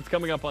 That's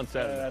coming up on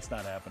Saturday. That's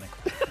not happening.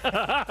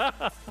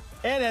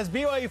 And as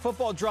BYU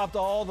football dropped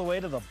all the way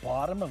to the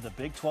bottom of the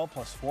Big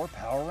 12+4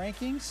 power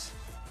rankings,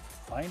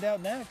 find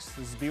out next.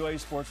 This is BYU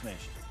Sports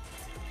Nation.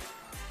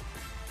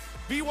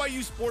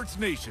 BYU Sports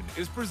Nation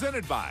is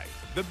presented by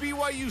the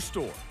BYU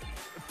Store,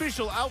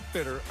 official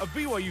outfitter of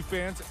BYU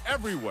fans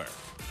everywhere.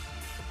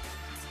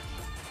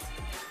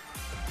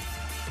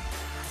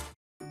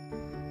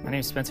 My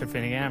name is Spencer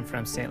Finnegan. I'm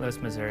from St. Louis,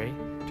 Missouri.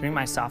 During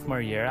my sophomore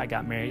year, I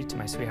got married to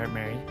my sweetheart,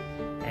 Mary,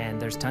 and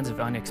there's tons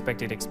of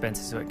unexpected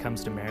expenses when it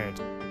comes to marriage.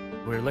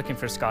 We were looking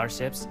for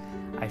scholarships.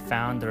 I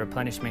found the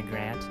replenishment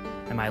grant,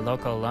 and my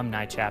local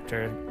alumni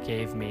chapter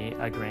gave me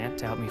a grant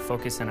to help me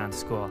focus in on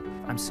school.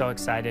 I'm so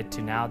excited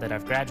to, now that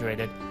I've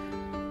graduated,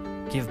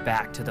 give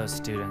back to those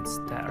students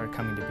that are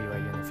coming to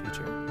BYU in the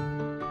future.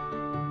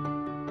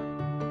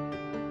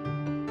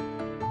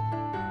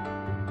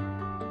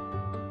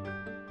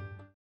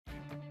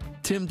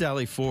 Tim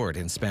Daly Ford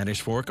in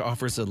Spanish Fork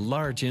offers a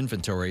large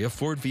inventory of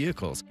Ford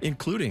vehicles,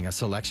 including a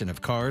selection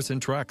of cars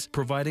and trucks,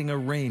 providing a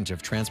range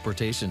of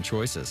transportation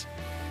choices.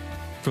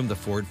 From the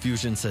Ford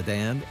Fusion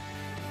sedan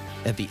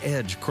and the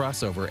Edge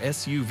crossover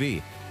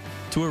SUV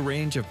to a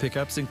range of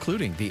pickups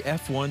including the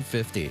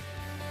F-150.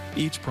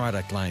 Each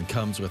product line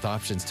comes with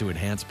options to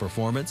enhance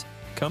performance,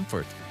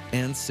 comfort,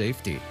 and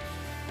safety.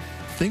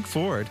 Think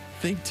Ford,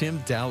 think Tim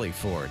Daly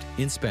Ford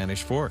in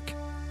Spanish Fork.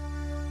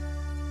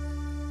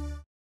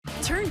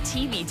 Turn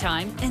TV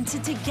time into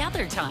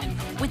together time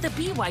with the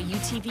BYU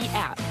TV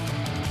app.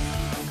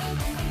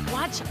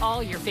 Watch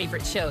all your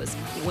favorite shows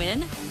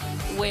when,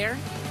 where,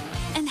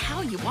 and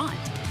how you want.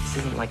 This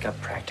isn't like a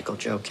practical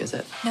joke, is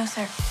it? No,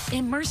 sir.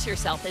 Immerse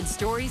yourself in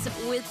stories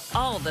with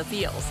all the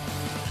feels.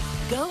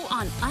 Go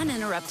on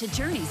uninterrupted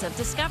journeys of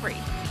discovery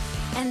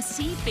and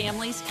see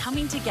families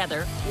coming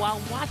together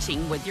while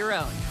watching with your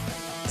own.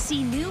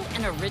 See new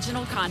and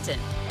original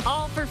content,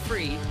 all for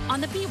free on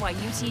the BYU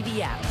TV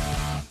app.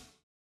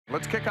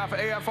 Let's kick off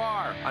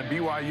AFR on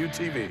BYU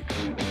TV.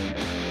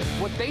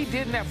 What they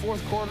did in that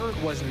fourth quarter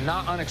was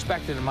not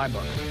unexpected in my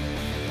book.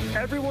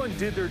 Everyone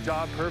did their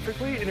job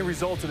perfectly, and it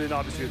resulted in,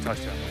 obviously, a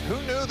touchdown. Who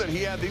knew that he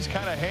had these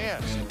kind of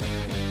hands?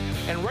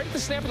 And right at the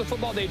snap of the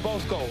football, they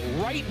both go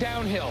right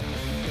downhill.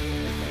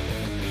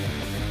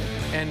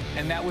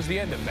 And that was the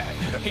end of that.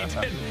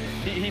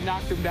 He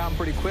knocked him down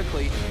pretty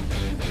quickly.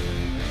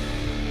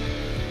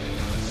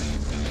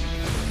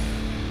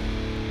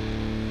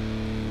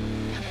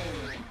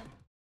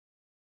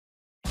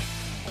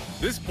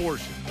 This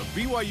portion of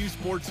BYU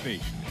Sports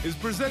Nation is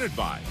presented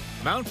by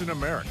Mountain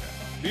America,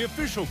 the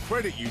official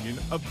credit union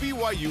of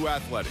BYU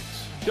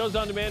Athletics. Shows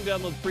on demand,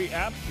 download free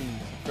apps,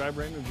 and subscribe,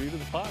 rate, and review to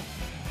the pod.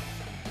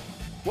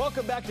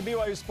 Welcome back to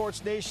BYU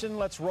Sports Nation.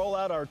 Let's roll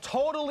out our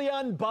totally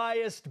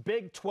unbiased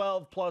Big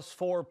 12 plus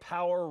 4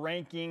 power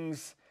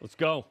rankings. Let's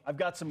go. I've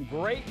got some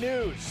great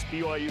news,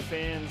 BYU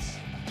fans.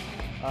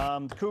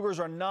 The Cougars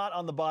are not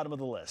on the bottom of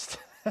the list.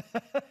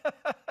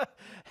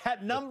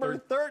 At number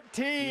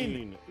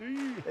 13.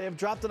 They have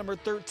dropped to number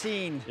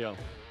 13. Yeah.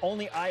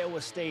 Only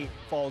Iowa State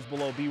falls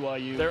below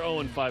BYU. They're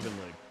 0-5 in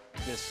league.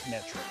 This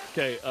metric.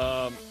 Okay.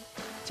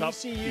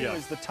 TCU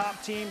is the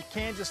top team.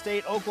 Kansas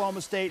State,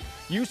 Oklahoma State,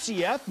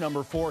 UCF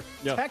number 4.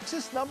 Yeah.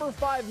 Texas number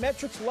 5.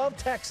 Metrics love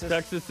Texas.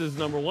 Texas is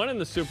number 1 in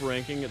the super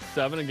ranking. It's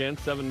 7 again.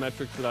 7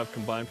 metrics that I've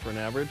combined for an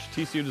average.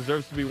 TCU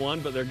deserves to be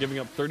 1, but they're giving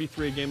up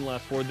 33 a game in the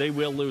last 4. They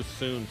will lose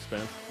soon,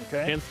 Spence.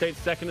 Okay. Kansas State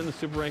second in the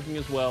super ranking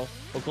as well.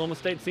 Oklahoma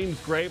State seems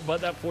great,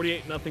 but that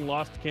 48-0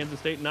 loss to Kansas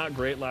State, not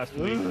great last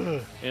week.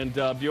 And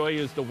BYU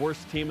is the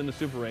worst team in the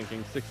super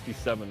ranking,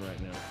 67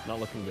 right now. Not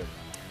looking good.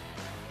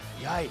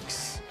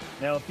 Yikes.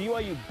 Now, if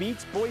BYU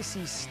beats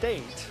Boise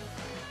State,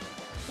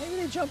 maybe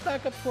they jump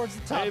back up towards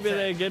the top. Maybe 10.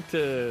 they get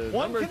to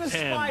One number can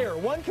 10. aspire.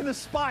 One can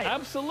aspire.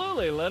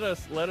 Absolutely. Let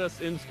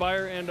us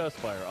inspire and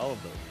aspire, all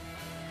of those.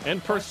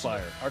 And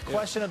perspire. Our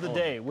question of the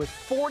day, with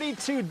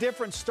 42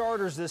 different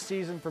starters this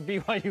season for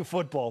BYU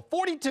football,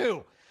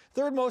 42,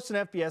 third most in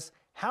FBS,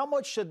 how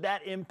much should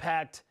that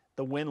impact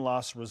the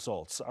win-loss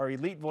results? Our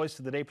elite voice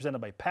of the day presented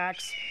by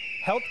PAX,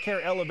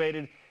 Healthcare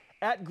Elevated,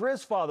 at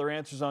Grizzfather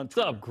answers on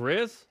Twitter. What's up,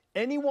 Grizz?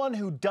 Anyone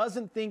who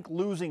doesn't think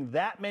losing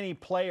that many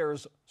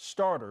players,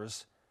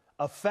 starters,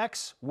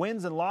 affects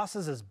wins and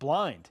losses is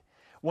blind.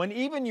 When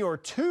even your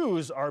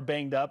twos are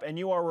banged up and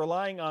you are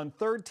relying on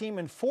third team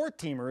and fourth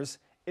teamers,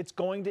 it's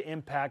going to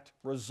impact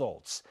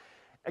results.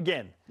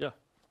 Again,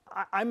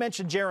 I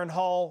mentioned Jaren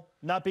Hall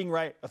not being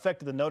right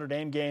affected the Notre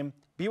Dame game.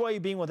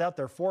 BYU being without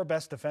their 4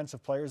 best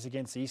defensive players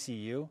against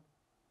ECU.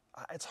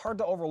 It's hard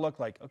to overlook,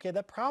 okay,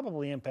 that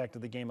probably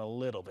impacted the game a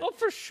little bit. Oh,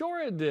 for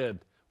sure it did.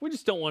 We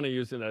just don't want to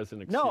use it as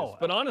an excuse. No,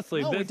 but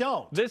honestly, we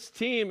don't. This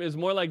team is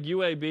more like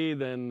UAB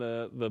than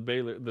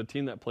the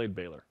team that played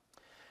Baylor.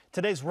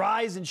 Today's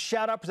Rise and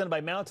Shout Out presented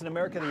by Mountain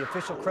America, the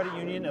official credit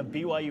union of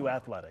BYU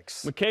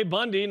Athletics. McKay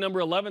Bundy, number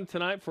 11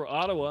 tonight for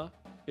Ottawa,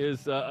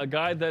 is a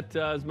guy that is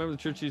a member of the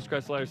Church of Jesus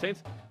Christ of Latter-day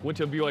Saints, went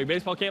to a BYU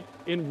baseball camp,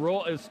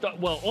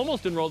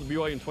 almost enrolled at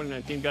BYU in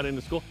 2019, got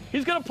into school.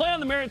 He's going to play on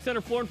the Marriott Center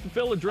floor and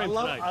fulfill a dream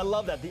tonight. I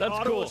love that. That's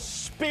Ottawa cool.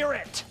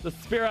 spirit. The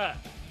spirit.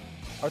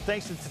 Our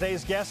thanks to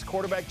today's guest,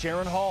 quarterback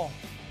Jaren Hall.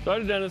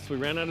 Sorry, Dennis. We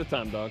ran out of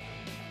time, dog.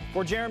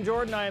 For Jeremy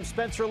Jordan, I am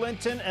Spencer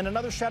Linton, and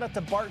another shout out to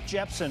Bart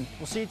Jepson.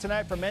 We'll see you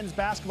tonight for men's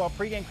basketball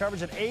pregame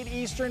coverage at 8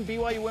 Eastern.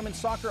 BYU women's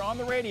soccer on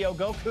the radio.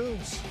 Go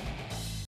Cougs.